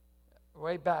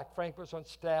 Way back, Frank was on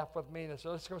staff with me. And I said,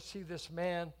 let's go see this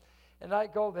man. And I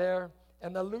go there.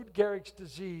 And the Lou Gehrig's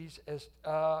disease has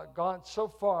gone so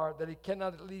far that he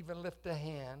cannot even lift a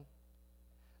hand.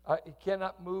 He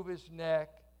cannot move his neck.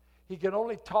 He can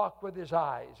only talk with his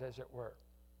eyes, as it were.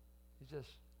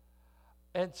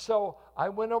 And so I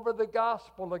went over the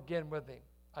gospel again with him.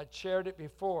 I'd shared it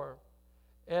before.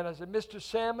 And I said, Mr.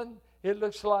 Salmon, it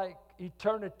looks like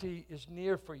eternity is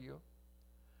near for you.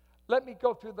 Let me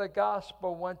go through the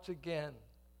gospel once again.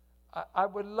 I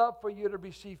would love for you to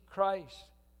receive Christ.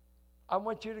 I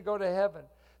want you to go to heaven.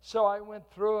 So I went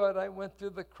through it. I went through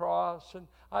the cross, and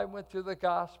I went through the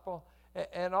gospel.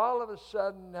 And all of a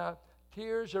sudden,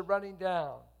 tears are running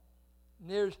down.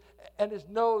 And his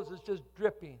nose is just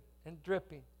dripping and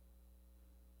dripping.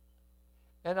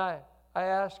 And I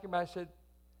asked him, I said,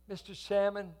 Mr.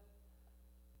 Salmon,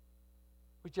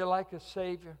 would you like a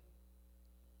Savior?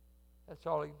 That's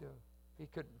all he'd do. He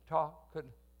couldn't talk,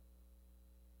 couldn't.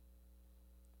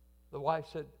 The wife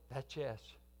said, that's yes.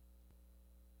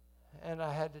 And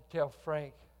I had to tell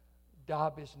Frank,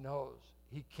 daub his nose.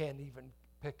 He can't even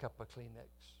pick up a Kleenex.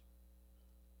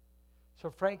 So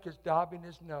Frank is daubing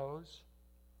his nose.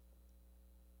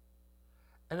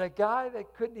 And a guy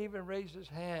that couldn't even raise his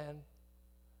hand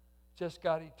just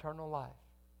got eternal life.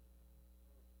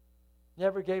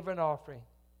 Never gave an offering.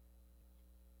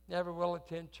 Never will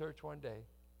attend church one day.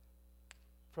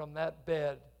 From that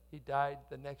bed, he died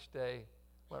the next day,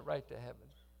 went right to heaven.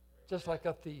 Just like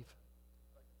a thief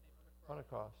on a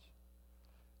cross.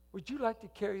 Would you like to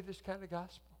carry this kind of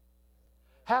gospel?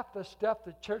 Half the stuff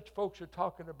the church folks are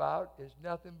talking about is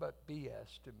nothing but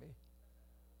BS to me.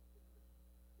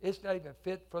 It's not even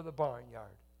fit for the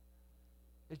barnyard.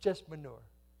 It's just manure.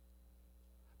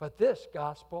 But this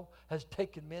gospel has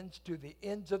taken men to the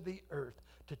ends of the earth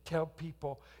to tell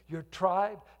people, your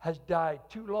tribe has died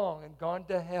too long and gone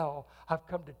to hell. I've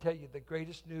come to tell you the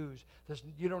greatest news.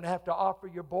 You don't have to offer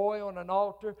your boy on an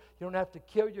altar. You don't have to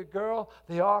kill your girl.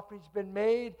 The offering's been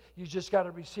made. You just got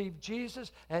to receive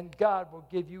Jesus, and God will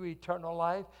give you eternal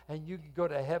life, and you can go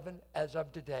to heaven as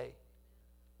of today.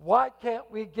 Why can't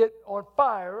we get on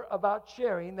fire about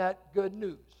sharing that good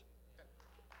news?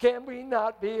 Can we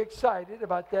not be excited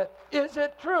about that? Is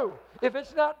it true? If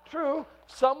it's not true,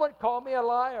 someone call me a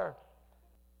liar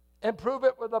and prove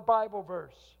it with a Bible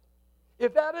verse.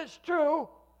 If that is true,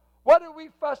 what are we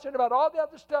fussing about? All the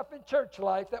other stuff in church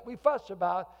life that we fuss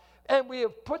about, and we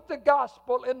have put the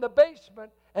gospel in the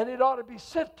basement, and it ought to be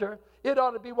center. It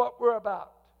ought to be what we're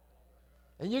about.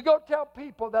 And you go tell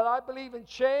people that I believe in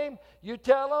shame, you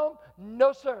tell them,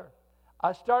 no, sir.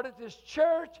 I started this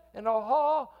church in a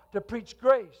hall to preach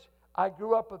grace. I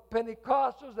grew up with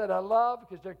Pentecostals that I love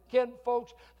because they're kin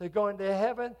folks. They're going to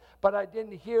heaven. But I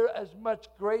didn't hear as much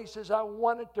grace as I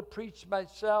wanted to preach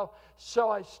myself. So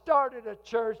I started a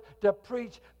church to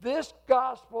preach this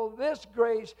gospel, this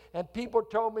grace. And people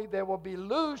told me they will be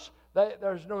loose.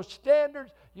 There's no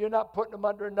standards. You're not putting them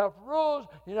under enough rules.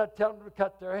 You're not telling them to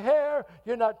cut their hair.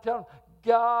 You're not telling them.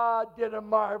 God did a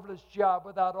marvelous job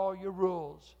without all your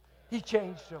rules. He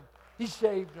changed them. He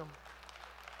saved them.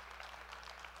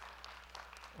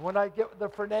 When I get with the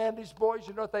Fernandez boys,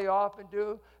 you know what they often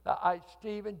do?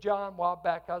 Steve and John, a while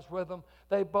back, I was with them.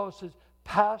 They both said,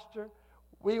 Pastor,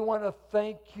 we want to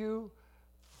thank you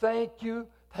that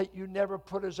you never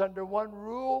put us under one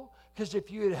rule, because if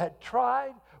you had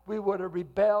tried, we would have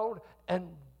rebelled and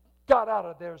got out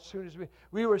of there as soon as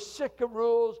we were sick of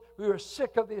rules. We were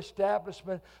sick of the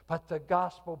establishment, but the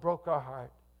gospel broke our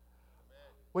heart.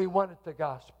 Amen. We wanted the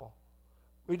gospel.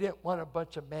 We didn't want a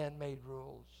bunch of man-made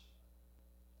rules.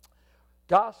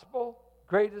 Gospel,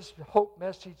 greatest hope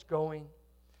message going.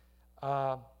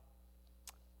 Are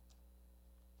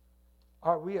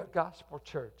we a gospel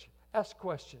church? Ask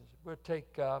questions. We'll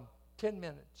take 10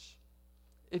 minutes.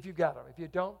 If you got them. If you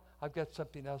don't, I've got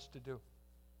something else to do.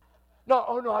 No,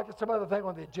 I got some other thing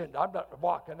on the agenda. I'm not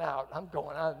walking out. I'm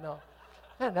going out. No.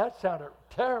 Man, that sounded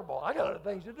terrible. I got other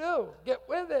things to do. Get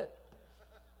with it.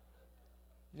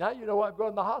 Now you know I'm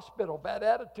going to the hospital. Bad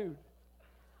attitude.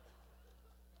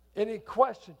 Any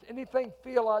questions? Anything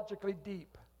theologically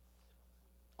deep?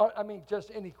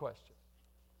 Just any question.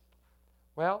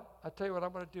 Well, I'll tell you what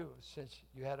I'm going to do. Since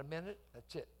you had a minute,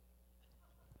 that's it.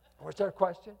 Was there a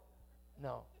question?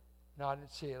 No, I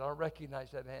didn't see it. I don't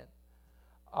recognize that hand.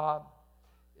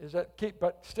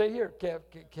 But stay here,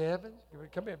 Kevin.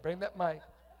 Come here, bring that mic.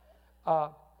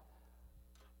 I'm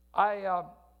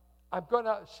going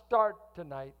to start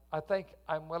tonight. I think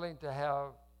I'm willing to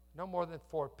have no more than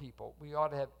 4 people. We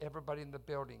ought to have everybody in the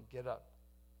building get up.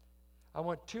 I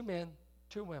want 2 men,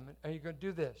 2 women, and you're going to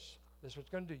do this. This is what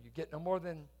it's going to do. You get no more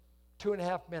than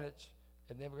 2.5 minutes,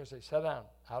 and then we're going to say, sit down,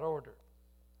 out of order.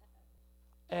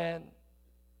 And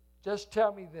just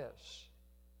tell me this.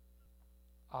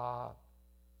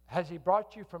 Has he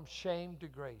brought you from shame to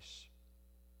grace?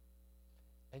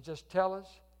 And just tell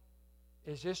us,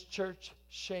 is this church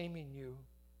shaming you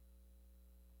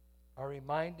or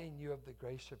reminding you of the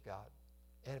grace of God?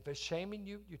 And if it's shaming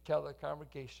you, you tell the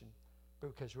congregation,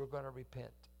 because we're going to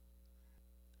repent.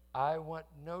 I want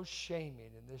no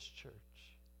shaming in this church.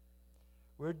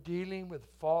 We're dealing with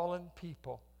fallen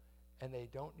people, and they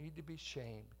don't need to be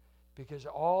shamed, because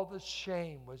all the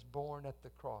shame was borne at the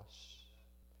cross.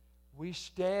 We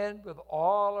stand with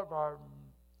all of our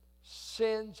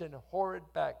sins and horrid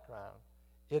background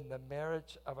in the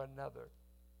merits of another.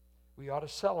 We ought to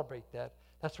celebrate that.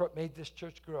 That's what made this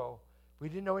church grow. We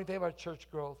didn't know anything about church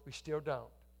growth. We still don't.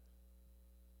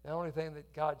 The only thing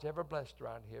that God's ever blessed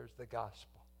around here is the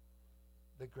gospel,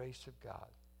 the grace of God.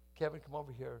 Kevin, come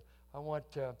over here. I want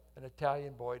an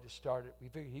Italian boy to start it. We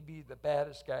figure he'd be the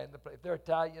baddest guy in the place. If they're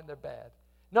Italian, they're bad.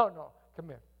 No, come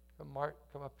here. Come, Mark,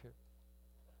 come up here.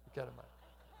 Get him up.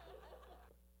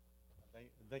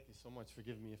 Thank you so much for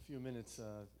giving me a few minutes to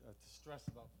stress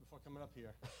about before coming up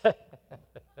here.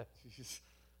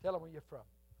 Tell him where you're from.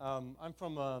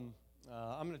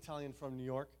 I'm an Italian from New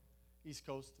York, East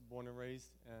Coast, born and raised.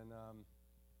 And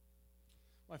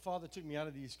my father took me out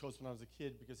of the East Coast when I was a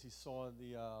kid because he saw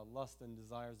the lust and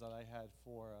desires that I had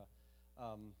for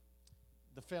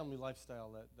the family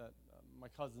lifestyle that my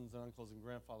cousins and uncles and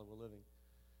grandfather were living.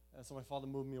 And so my father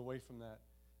moved me away from that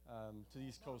to the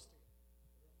East Coast.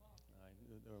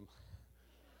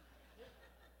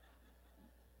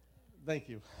 Thank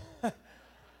you.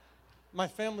 My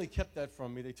family kept that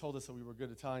from me. They told us that we were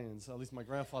good Italians. At least my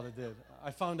grandfather did.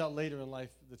 I found out later in life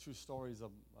the true stories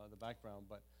of the background,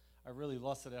 but I really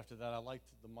lusted after that. I liked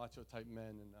the macho type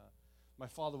men, and my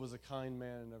father was a kind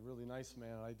man and a really nice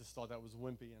man. I just thought that was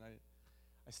wimpy, and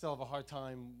I still have a hard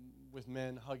time with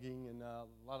men hugging, and a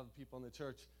lot of the people in the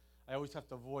church. I always have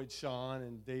to avoid Sean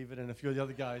and David and a few of the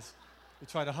other guys who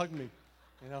try to hug me,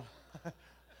 you know.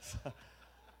 So,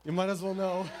 you might as well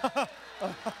know.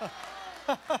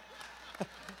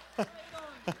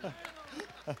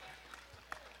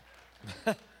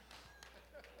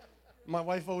 My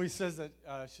wife always says that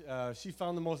she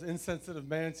found the most insensitive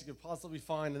man she could possibly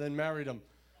find and then married him.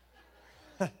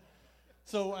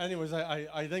 So anyways,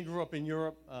 I then grew up in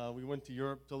Europe. We went to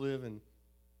Europe to live, and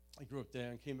I grew up there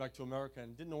and came back to America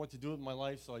and didn't know what to do with my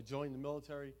life, so I joined the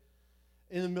military.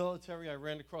 In the military, I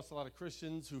ran across a lot of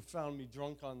Christians who found me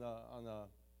drunk on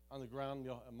the ground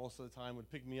most of the time, would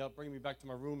pick me up, bring me back to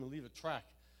my room, and leave a track.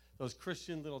 Those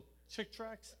Christian little chick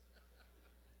tracks.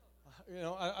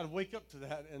 I'd wake up to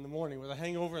that in the morning with a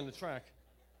hangover in the track.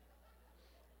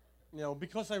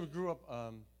 Because I grew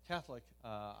up Catholic,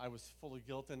 I was full of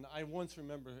guilt. And I once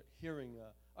remember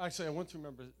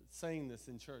saying this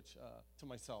in church to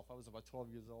myself. I was about 12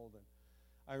 years old, and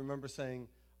I remember saying,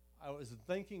 I was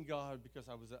thanking God because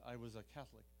I was a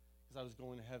Catholic, because I was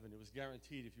going to heaven. It was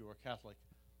guaranteed if you were a Catholic.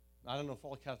 I don't know if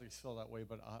all Catholics feel that way,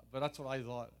 but that's what I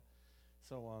thought.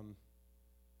 So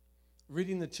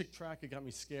reading the Chick tract, it got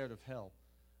me scared of hell.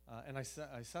 And I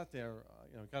sat there,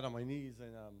 got on my knees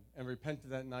and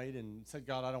repented that night and said,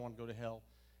 God, I don't want to go to hell.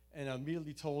 And I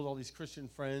immediately told all these Christian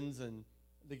friends, and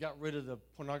they got rid of the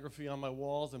pornography on my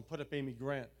walls and put up Amy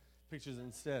Grant pictures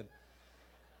instead.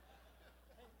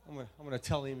 I'm going to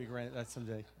tell Amy Grant that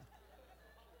someday.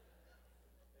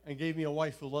 And gave me a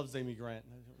wife who loves Amy Grant.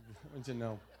 I want you to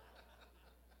know.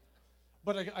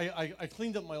 But I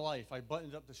cleaned up my life. I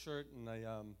buttoned up the shirt, and I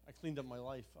cleaned up my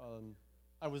life.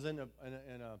 I was I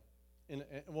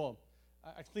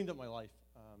cleaned up my life,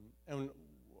 and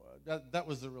that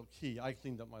was the real key. I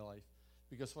cleaned up my life,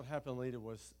 because what happened later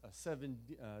was 7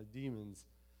 demons,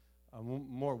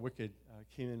 more wicked,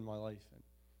 came in my life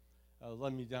and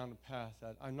led me down a path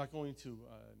that I'm not going to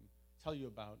tell you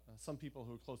about. Some people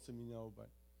who are close to me know, but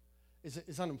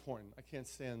it's unimportant. I can't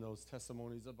stand those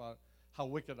testimonies about how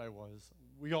wicked I was.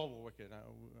 We all were wicked.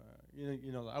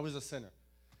 I was a sinner.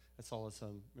 That's all that's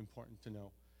important to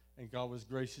know. And God was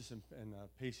gracious and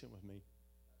patient with me.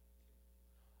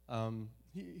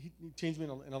 He changed me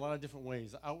in a lot of different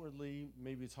ways. Outwardly,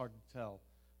 maybe it's hard to tell.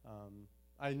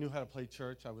 I knew how to play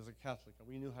church. I was a Catholic.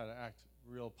 We knew how to act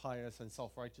real pious and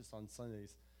self-righteous on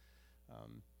Sundays.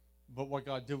 But what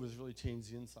God did was really change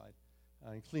the inside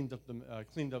and cleaned up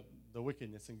the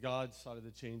wickedness. And God started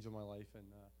to change in my life and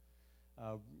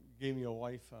gave me a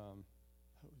wife,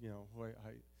 who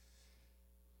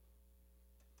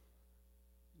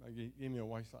gave me a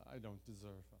wife I don't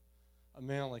deserve. A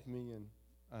man like me, and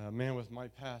a man with my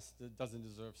past that doesn't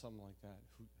deserve something like that,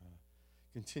 who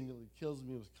continually kills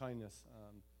me with kindness.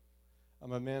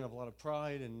 I'm a man of a lot of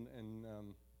pride, and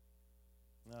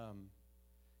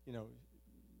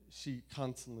she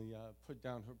constantly put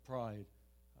down her pride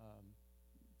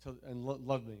and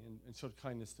loved me and showed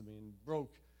kindness to me and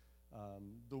broke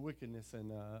the wickedness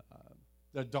and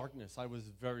the darkness. I was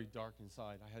very dark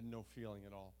inside. I had no feeling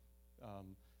at all.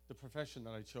 The profession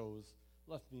that I chose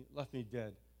left me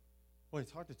dead. Boy,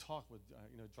 it's hard to talk with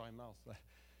dry mouth.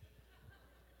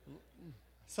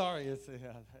 Sorry, it's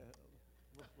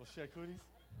we'll share cooties.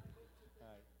 All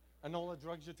right. I know all the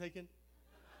drugs you're taking.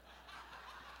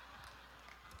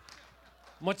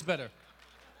 Much better.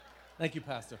 Thank you,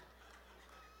 Pastor.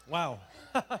 Wow.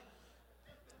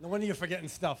 No wonder you're forgetting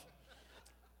stuff.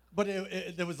 But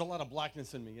there was a lot of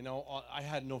blackness in me. I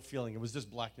had no feeling. It was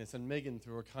just blackness. And Megan,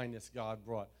 through her kindness God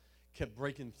brought, kept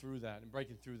breaking through that and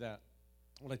breaking through that.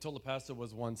 What I told the pastor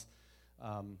was once,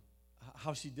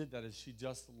 how she did that is she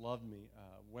just loved me.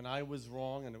 When I was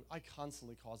wrong, and I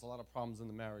constantly caused a lot of problems in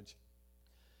the marriage,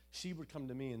 she would come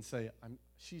to me and say,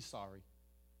 she's sorry.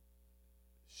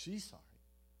 She's sorry.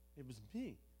 It was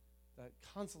me that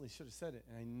constantly should have said it,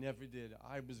 and I never did.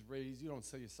 I was raised, you don't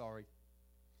say you're sorry.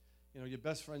 Your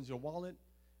best friend's your wallet,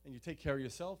 and you take care of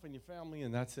yourself and your family,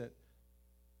 and that's it.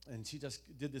 And she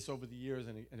just did this over the years,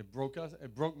 and it broke us.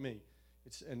 It broke me.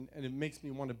 And it makes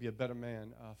me want to be a better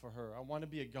man for her. I want to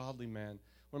be a godly man.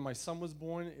 When my son was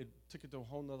born, it took it to a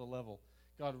whole nother level.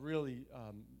 God really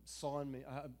saw in me,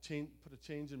 put a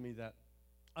change in me that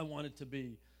I wanted to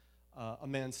be a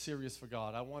man serious for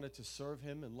God. I wanted to serve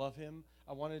him and love him.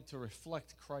 I wanted to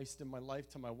reflect Christ in my life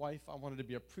to my wife. I wanted to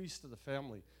be a priest of the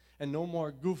family and no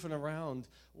more goofing around,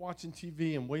 watching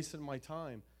TV and wasting my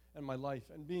time and my life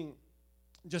and being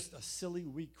just a silly,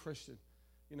 weak Christian.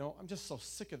 I'm just so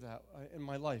sick of that in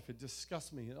my life. It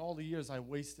disgusts me. And all the years I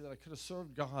wasted, I could have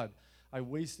served God. I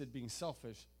wasted being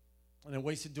selfish, and I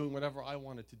wasted doing whatever I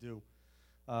wanted to do.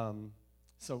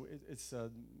 So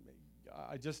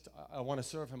I want to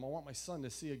serve him. I want my son to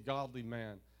see a godly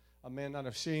man, a man not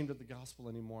ashamed of the gospel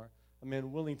anymore, a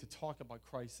man willing to talk about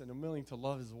Christ and willing to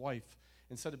love his wife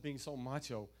instead of being so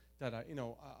macho that I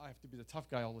have to be the tough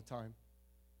guy all the time.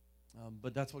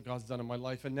 But that's what God's done in my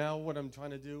life. And now what I'm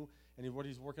trying to do, and what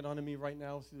he's working on in me right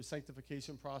now through the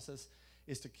sanctification process,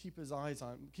 is to keep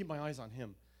my eyes on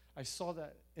him. I saw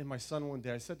that in my son one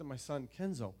day. I said to my son,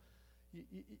 Kenzo,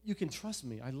 you can trust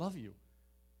me. I love you.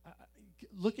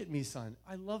 Look at me, son.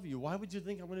 I love you. Why would you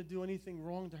think I'm going to do anything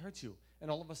wrong to hurt you? And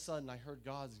all of a sudden, I heard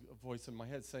God's voice in my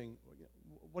head saying,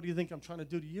 what do you think I'm trying to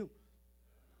do to you?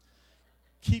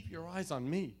 Keep your eyes on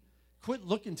me. Quit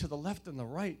looking to the left and the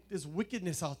right. There's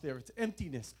wickedness out there. It's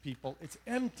emptiness, people. It's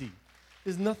empty.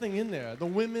 There's nothing in there. The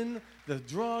women, the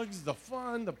drugs, the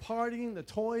fun, the partying, the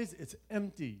toys, it's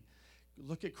empty.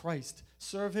 Look at Christ.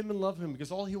 Serve him and love him,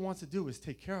 because all he wants to do is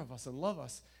take care of us and love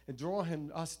us and draw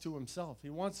us to himself. He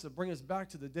wants to bring us back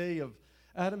to the day of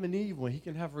Adam and Eve, when he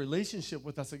can have a relationship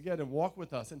with us again and walk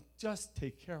with us and just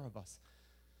take care of us.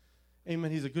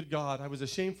 Amen. He's a good God. I was a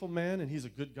shameful man, and he's a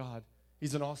good God.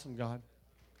 He's an awesome God.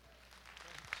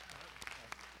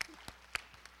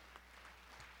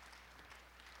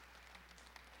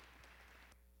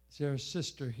 Is there a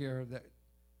sister here that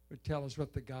would tell us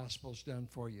what the gospel's done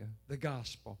for you? The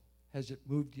gospel. Has it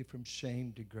moved you from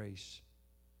shame to grace?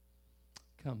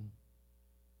 Come.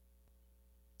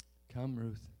 Come,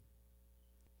 Ruth.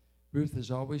 Ruth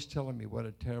is always telling me what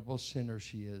a terrible sinner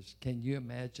she is. Can you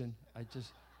imagine? I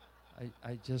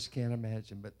just can't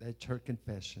imagine, but that's her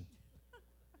confession.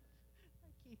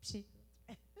 I keep secret.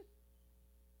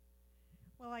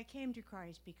 Well, I came to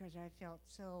Christ because I felt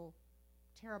so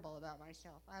terrible about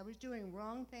myself. I was doing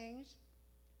wrong things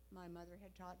my mother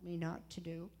had taught me not to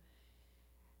do,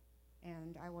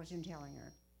 and I wasn't telling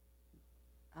her.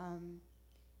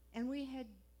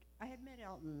 I had met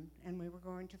Elton, and we were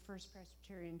going to First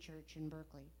Presbyterian Church in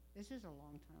Berkeley. This is a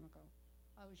long time ago.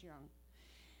 I was young.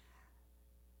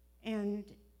 And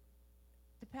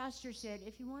the pastor said,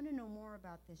 if you want to know more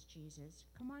about this Jesus,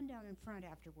 come on down in front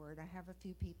afterward. I have a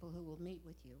few people who will meet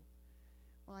with you.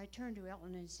 Well, I turned to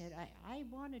Elton and said, I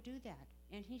want to do that.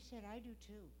 And he said, I do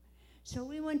too. So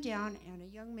we went down, and a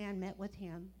young man met with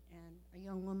him, and a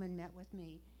young woman met with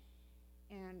me.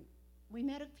 And we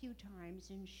met a few times,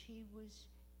 and she was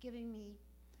giving me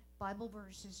Bible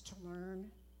verses to learn.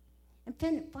 And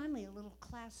then finally a little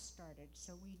class started,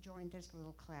 so we joined this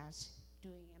little class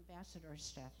doing ambassador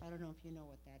stuff. I don't know if you know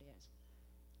what that is.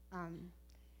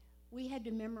 We had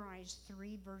to memorize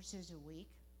 3 verses a week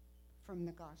from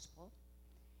the gospel,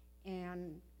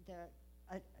 and the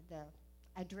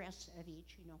address of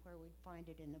each, where we'd find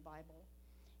it in the Bible.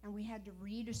 And we had to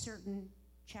read a certain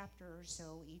chapter or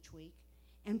so each week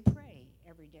and pray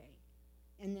every day,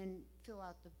 and then fill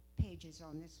out the pages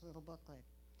on this little booklet.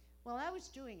 Well, I was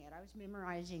doing it. I was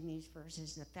memorizing these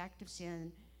verses, the fact of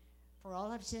sin, for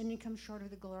all have sinned and come short of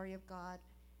the glory of God,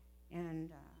 and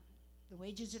the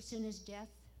wages of sin is death,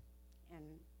 and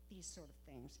these sort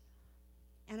of things.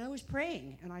 And I was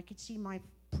praying, and I could see my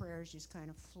prayers just kind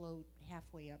of float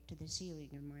halfway up to the ceiling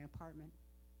in my apartment.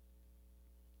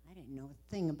 I didn't know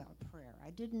a thing about prayer. I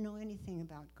didn't know anything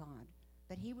about God,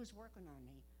 but he was working on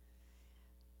me.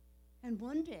 And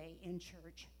one day in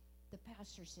church, the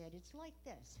pastor said, it's like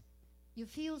this. You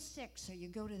feel sick, so you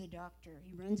go to the doctor.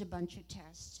 He runs a bunch of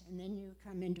tests, and then you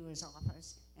come into his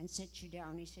office and sits you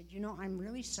down. He said, I'm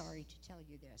really sorry to tell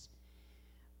you this,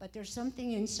 but there's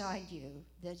something inside you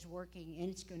that's working, and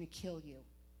it's going to kill you.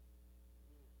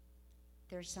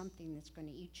 There's something that's going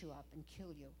to eat you up and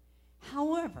kill you.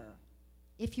 However,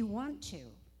 if you want to,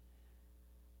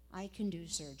 I can do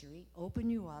surgery, open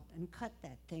you up, and cut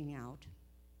that thing out,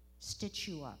 stitch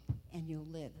you up, and you'll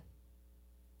live.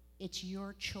 It's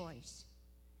your choice.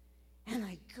 And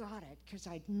I got it because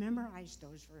I'd memorized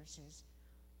those verses.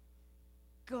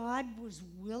 God was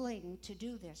willing to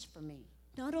do this for me.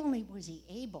 Not only was he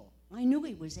able, I knew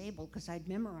he was able because I'd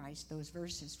memorized those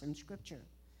verses from Scripture,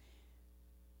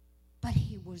 but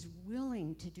he was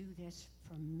willing to do this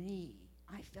for me.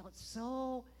 I felt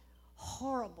so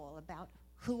horrible about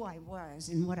who I was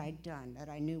and what I'd done that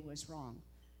I knew was wrong.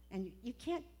 And you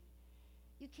can't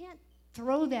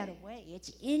throw that away.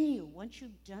 It's in you. Once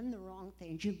you've done the wrong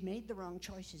things, you've made the wrong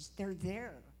choices, they're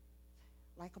there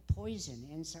like a poison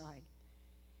inside.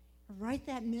 Right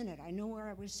that minute, I know where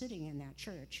I was sitting in that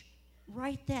church.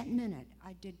 Right that minute,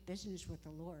 I did business with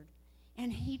the Lord.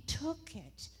 And he took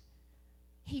it.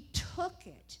 He took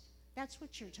it. That's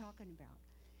what you're talking about.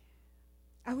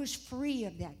 I was free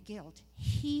of that guilt.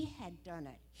 He had done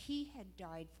it. He had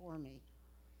died for me.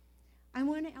 I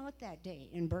went out that day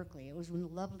in Berkeley. It was a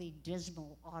lovely,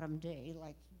 dismal autumn day,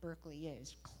 like Berkeley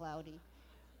is, cloudy.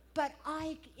 But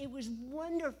it was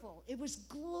wonderful. It was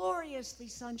gloriously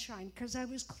sunshine because I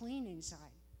was clean inside.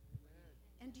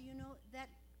 And do you know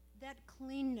that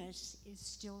cleanness is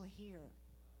still here?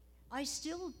 I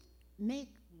still make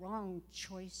wrong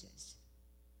choices.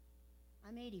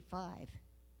 I'm 85.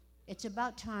 It's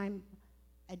about time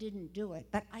I didn't do it,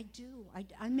 but I do.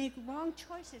 I make wrong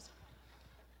choices.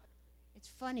 It's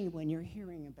funny when you're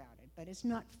hearing about it, but it's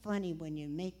not funny when you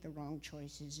make the wrong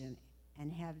choices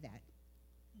and have that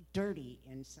dirty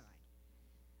inside.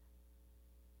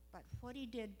 But what he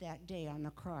did that day on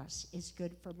the cross is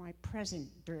good for my present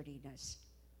dirtiness,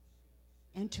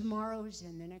 and tomorrow's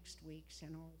and the next week's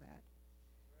and all that,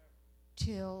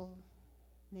 till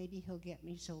Maybe he'll get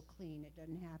me so clean it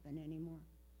doesn't happen anymore.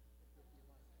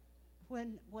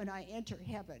 When I enter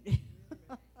heaven.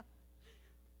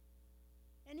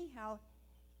 Anyhow,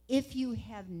 if you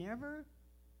have never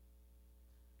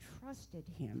trusted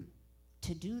him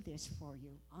to do this for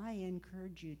you, I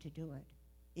encourage you to do it.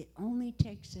 It only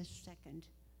takes a second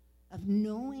of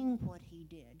knowing what he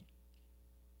did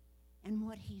and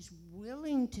what he's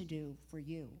willing to do for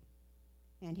you.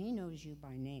 And he knows you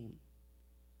by name.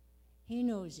 He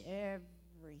knows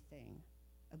everything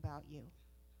about you.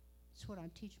 That's what I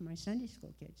teach my Sunday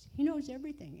school kids. He knows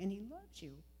everything, and he loves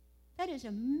you. That is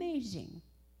amazing.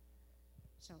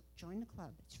 So join the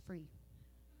club. It's free.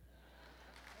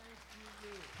 Thank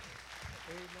you.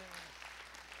 Amen.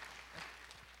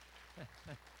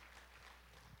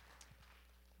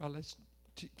 Well,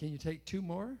 can you take two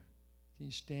more? Can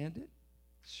you stand it?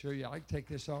 Sure, yeah, I can take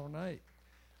this all night.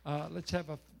 Let's have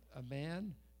a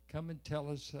man come and tell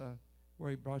us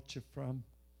where he brought you from.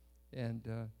 And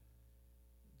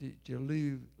did you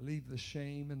leave the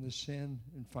shame and the sin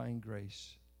and find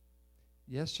grace?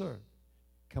 Yes, sir.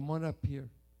 Come on up here.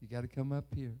 You got to come up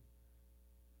here.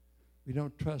 We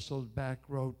don't trust those back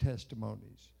row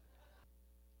testimonies.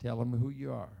 Tell them who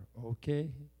you are,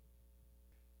 okay?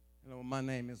 Hello, my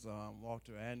name is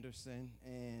Walter Anderson,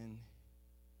 and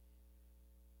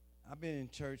I've been in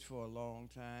church for a long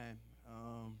time.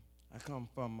 I come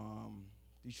from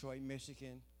Detroit,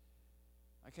 Michigan.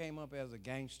 I came up as a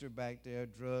gangster back there,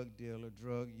 drug dealer,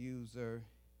 drug user.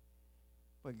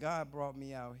 But God brought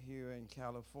me out here in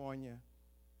California,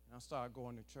 and I started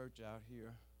going to church out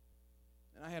here.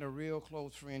 And I had a real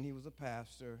close friend. He was a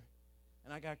pastor,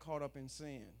 and I got caught up in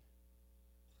sin.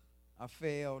 I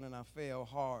failed, and I failed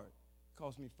hard. It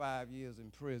cost me 5 years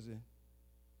in prison,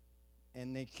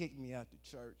 and they kicked me out the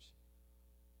church.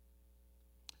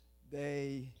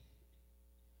 They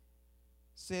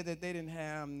said that they didn't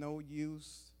have no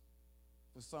use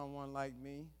for someone like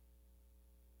me,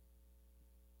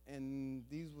 and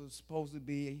these were supposed to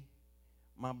be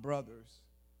my brothers.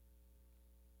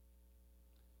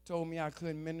 Told me I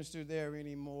couldn't minister there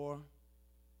anymore.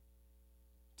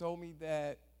 Told me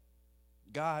that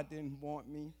God didn't want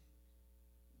me.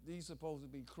 These supposed to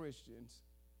be Christians.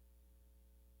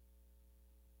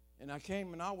 And I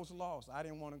came and I was lost. I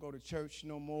didn't want to go to church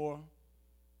no more.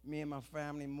 Me and my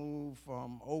family moved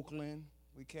from Oakland.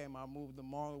 I moved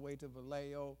them all the way to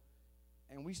Vallejo,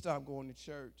 and we stopped going to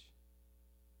church.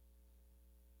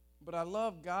 But I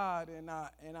loved God, and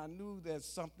I knew that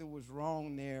something was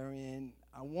wrong there, and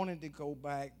I wanted to go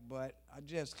back, but I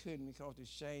just couldn't because the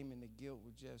shame and the guilt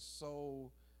was just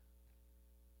so,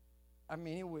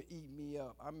 it would eat me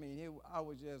up. I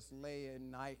would just lay at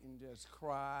night and just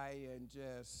cry and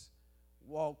just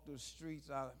walk the streets.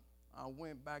 I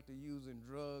went back to using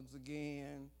drugs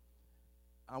again.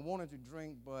 I wanted to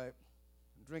drink, but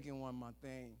drinking wasn't my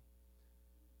thing.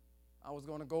 I was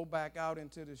going to go back out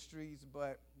into the streets,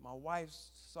 but my wife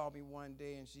saw me one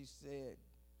day and she said,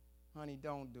 "Honey,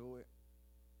 don't do it."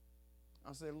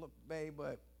 I said, "Look, babe,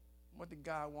 but what did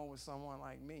God want with someone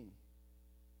like me?"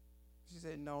 She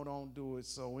said, "No, don't do it."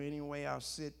 So anyway, I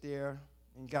sit there,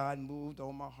 and God moved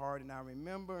on my heart. And I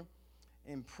remember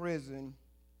in prison,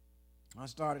 I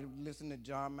started listening to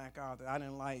John MacArthur. I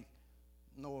didn't like,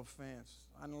 no offense,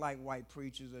 I didn't like white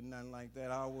preachers or nothing like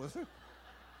that. I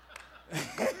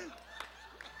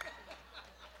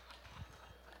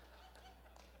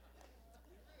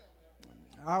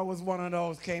was one of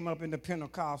those came up in the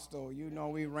Pentecostal.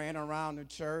 We ran around the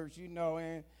church, and,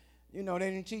 they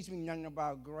didn't teach me nothing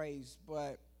about grace.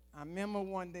 But I remember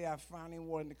one day I finally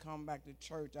wanted to come back to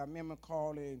church. I remember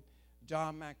calling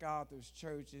John MacArthur's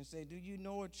church and say, "Do you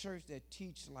know a church that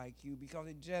teach like you?" Because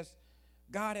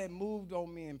God had moved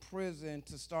on me in prison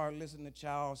to start listening to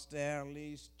Charles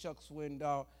Stanley, Chuck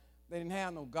Swindoll. They didn't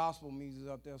have no gospel music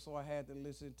up there, so I had to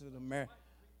listen to the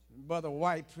brother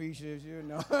white preachers,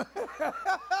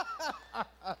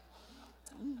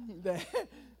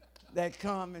 that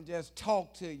come and just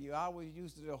talk to you. I was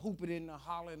used to the hooping and the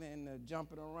hollering and the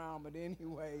jumping around, but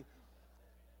anyway,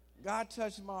 God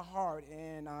touched my heart,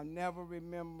 and I never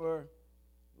remember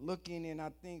looking, and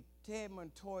I think Ted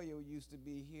Montoya used to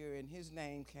be here, and his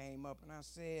name came up, and I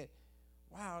said,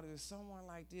 "Wow, there's someone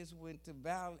like this went to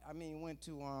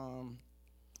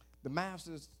the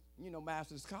Masters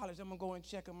College. I'm gonna go and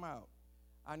check them out."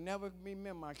 I never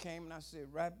remember. I came and I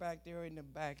said right back there in the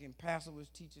back, and Pastor was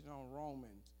teaching on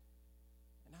Romans,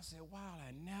 and I said, "Wow,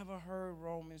 I never heard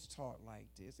Romans taught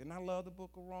like this." And I love the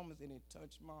book of Romans, and it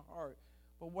touched my heart.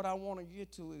 But what I want to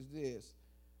get to is this.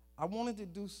 I wanted to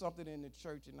do something in the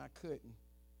church, and I couldn't.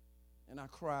 And I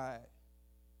cried.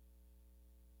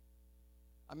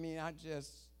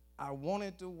 I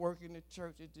wanted to work in the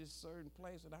church at this certain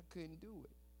place, and I couldn't do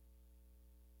it.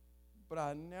 But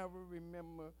I never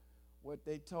remember what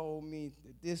they told me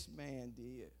that this man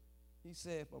did. He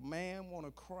said, if a man want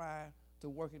to cry to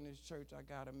work in this church, I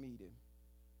got to meet him.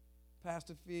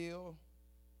 Pastor Phil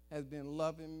has been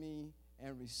loving me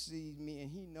and received me,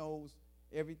 and he knows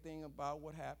everything about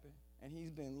what happened. And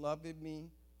he's been loving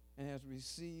me and has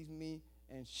received me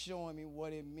and showing me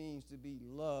what it means to be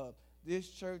loved. This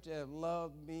church has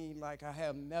loved me like I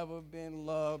have never been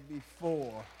loved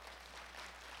before.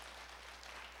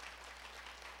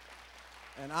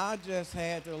 And I just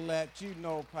had to let you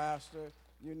know, Pastor,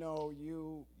 you know,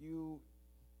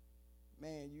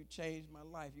 man, you changed my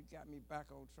life. You got me back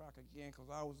on track again because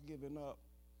I was giving up.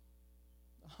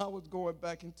 I was going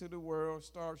back into the world,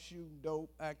 start shooting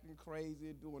dope, acting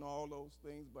crazy, doing all those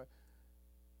things. But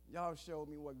y'all showed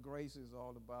me what grace is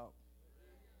all about.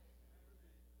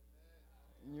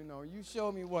 You know, you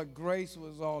showed me what grace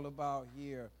was all about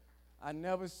here. I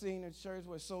never seen a church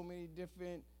with so many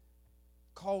different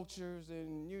cultures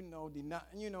and,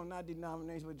 not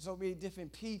denominations, but so many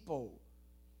different people.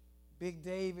 Big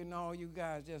Dave and all you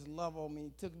guys just love on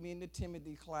me. Took me into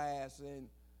Timothy class, and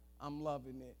I'm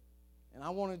loving it. And I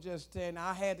want to just tell you,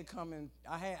 I had to come and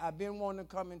I've been wanting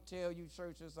to come and tell you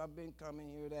churches, I've been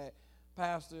coming here that,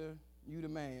 Pastor, you the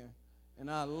man. And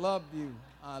I love you.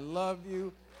 I love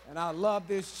you. And I love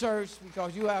this church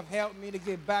because you have helped me to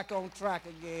get back on track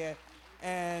again.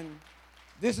 And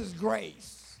this is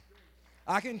grace.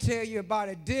 I can tell you about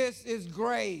it. This is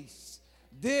grace.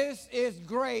 This is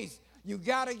grace. You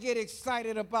got to get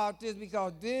excited about this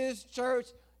because this church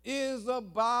is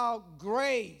about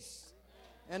grace.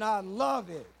 And I love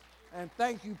it. And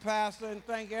thank you, Pastor, and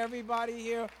thank everybody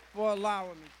here for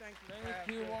allowing me. Thank you, Pastor.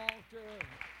 Thank you, Walter.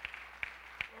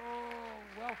 Oh,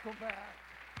 welcome back.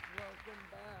 Welcome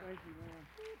back. Thank you, man.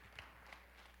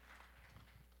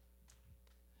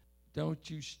 Don't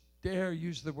you dare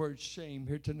use the word shame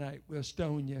here tonight. We'll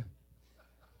stone you.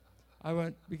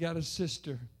 We got a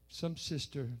sister, some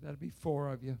sister. That'll be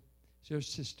 4 of you. It's your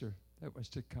sister that was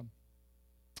to come.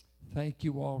 Thank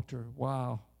you, Walter.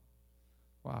 Wow.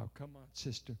 Wow, come on,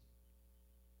 sister.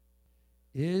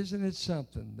 Isn't it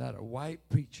something that a white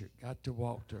preacher got to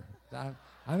Walter? I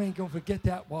ain't going to forget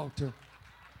that, Walter.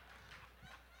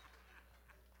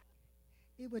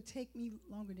 It would take me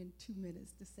longer than 2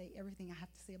 minutes to say everything I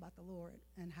have to say about the Lord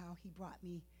and how he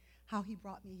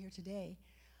brought me here today.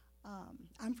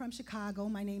 I'm from Chicago.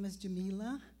 My name is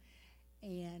Jamila.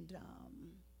 And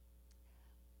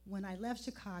when I left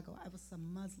Chicago, I was a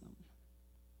Muslim.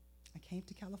 I came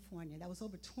to California. That was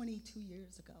over 22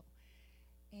 years ago.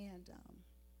 And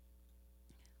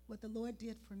what the Lord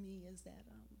did for me is that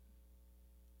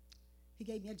he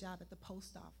gave me a job at the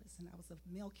post office, and I was a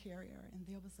mail carrier. And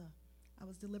I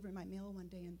was delivering my mail one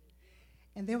day,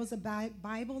 and there was a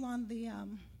Bible on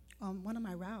on one of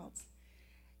my routes,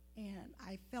 and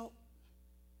I felt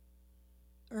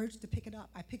urged to pick it up.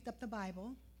 I picked up the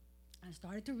Bible. I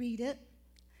started to read it.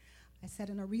 I sat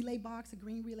in a relay box, a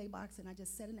green relay box, and I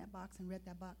just sat in that box and read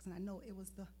that box, and I know it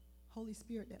was the Holy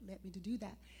Spirit that led me to do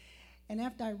that. And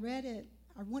after I read it,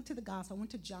 I went to the gospel. I went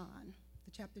to John,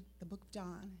 the book of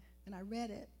John, and I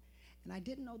read it, and I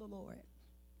didn't know the Lord.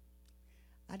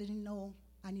 I didn't know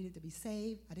I needed to be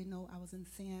saved. I didn't know I was in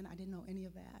sin. I didn't know any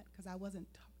of that because I wasn't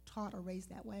taught or raised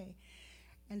that way.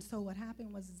 And so what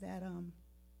happened was that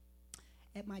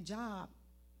at my job,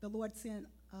 the Lord sent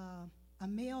a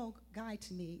male guy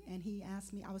to me, and he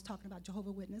asked me, I was talking about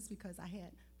Jehovah's Witness because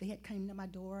they had come to my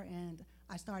door, and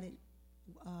I started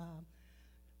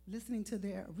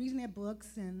reading their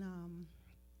books and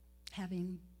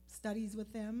having studies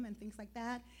with them and things like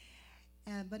that.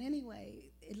 But anyway,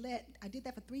 I did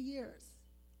that for 3 years,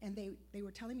 and they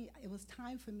were telling me it was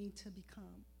time for me to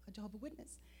become a Jehovah's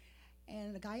Witness.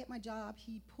 And the guy at my job,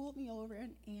 he pulled me over,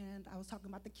 and I was talking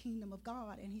about the kingdom of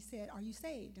God, and he said, "Are you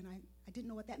saved?" And I didn't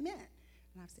know what that meant.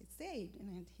 And I said, "Saved." And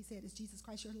then he said, "Is Jesus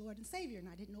Christ your Lord and Savior?" And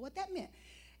I didn't know what that meant.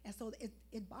 And so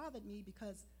it bothered me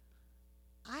because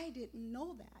I didn't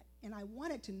know that, and I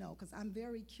wanted to know because I'm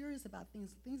very curious about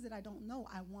things that I don't know,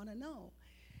 I want to know.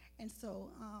 And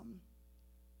so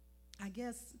I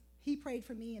guess he prayed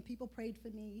for me, and people prayed for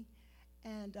me,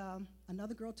 and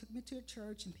another girl took me to a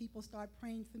church, and people started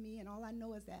praying for me, and all I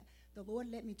know is that the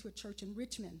Lord led me to a church in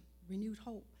Richmond, Renewed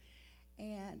Hope.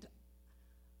 And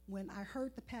when I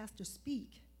heard the pastor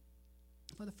speak,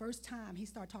 for the first time, he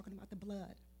started talking about the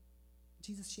blood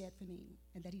Jesus shed for me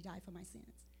and that he died for my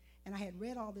sins. And I had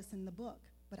read all this in the book,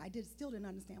 but I still didn't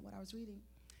understand what I was reading.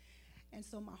 And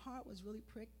so my heart was really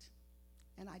pricked,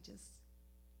 and I just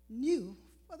knew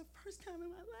for the first time in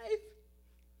my life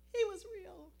he was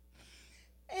real.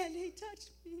 And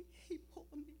touched me. He pulled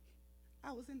me.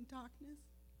 I was in darkness.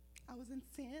 I was in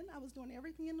sin. I was doing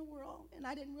everything in the world, and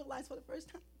I didn't realize for the first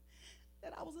time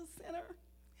that I was a sinner.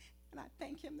 And I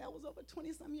thank him. That was over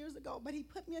 20-some years ago. But he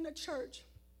put me in a church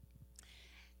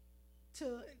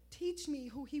to teach me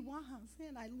who he was,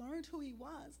 and I learned who he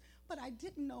was. But I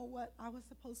didn't know what I was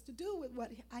supposed to do with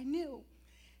what I knew.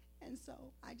 And so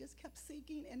I just kept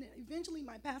seeking, and eventually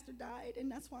my pastor died,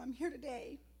 and that's why I'm here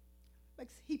today. Like,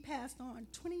 he passed on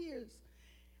 20 years.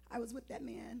 I was with that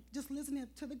man just listening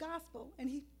to the gospel, and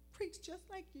he preached just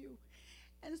like you.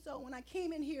 And so when I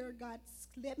came in here, God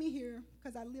led me here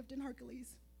because I lived in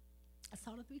Hercules. I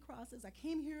saw the 3 crosses. I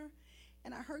came here,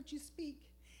 and I heard you speak.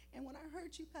 And when I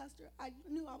heard you, Pastor, I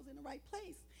knew I was in the right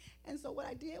place. And so what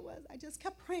I did was I just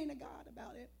kept praying to God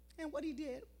about it. And what he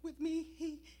did with me,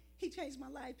 he changed my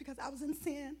life because I was in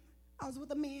sin. I was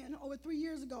with a man over 3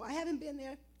 years ago. I haven't been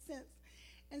there since.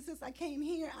 And since I came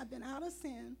here, I've been out of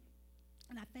sin.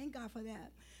 And I thank God for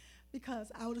that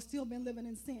because I would have still been living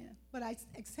in sin. But I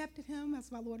accepted him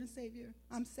as my Lord and Savior.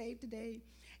 I'm saved today.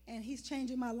 And he's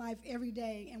changing my life every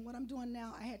day. And what I'm doing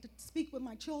now, I had to speak with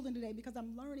my children today because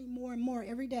I'm learning more and more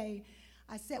every day.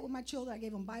 I sat with my children. I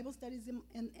gave them Bible studies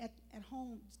at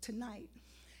home tonight.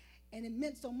 And it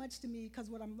meant so much to me because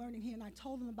what I'm learning here. And I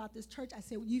told them about this church. I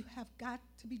said, well, you have got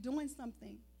to be doing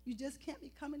something. You just can't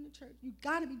be coming to church. You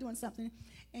got to be doing something.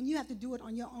 And you have to do it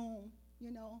on your own.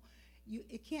 You know,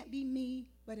 it can't be me,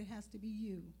 but it has to be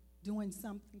you doing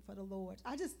something for the Lord.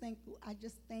 I just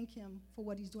thank him for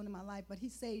what he's doing in my life, but he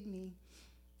saved me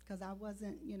because I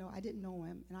wasn't, I didn't know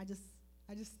him. And I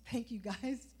just thank you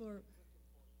guys for,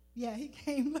 he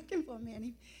came looking for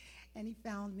me and he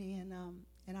found me, and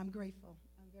I'm grateful.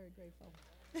 I'm very grateful.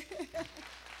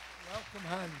 Welcome,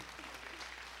 hon.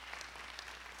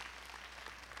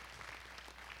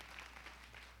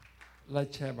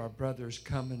 Let's have our brothers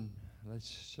come and let's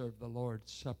serve the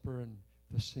Lord's Supper, and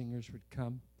the singers would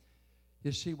come.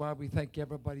 You see why we think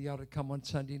everybody ought to come on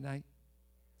Sunday night?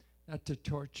 Not to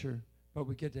torture, but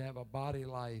we get to have a body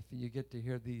life, and you get to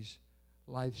hear these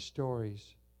life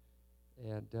stories.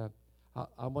 And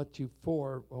I want you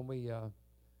when we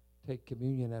take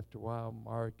communion after a while,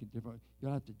 Mark and different,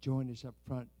 you'll have to join us up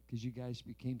front because you guys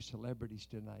became celebrities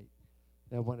tonight.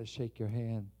 They want to shake your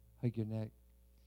hand, hug your neck.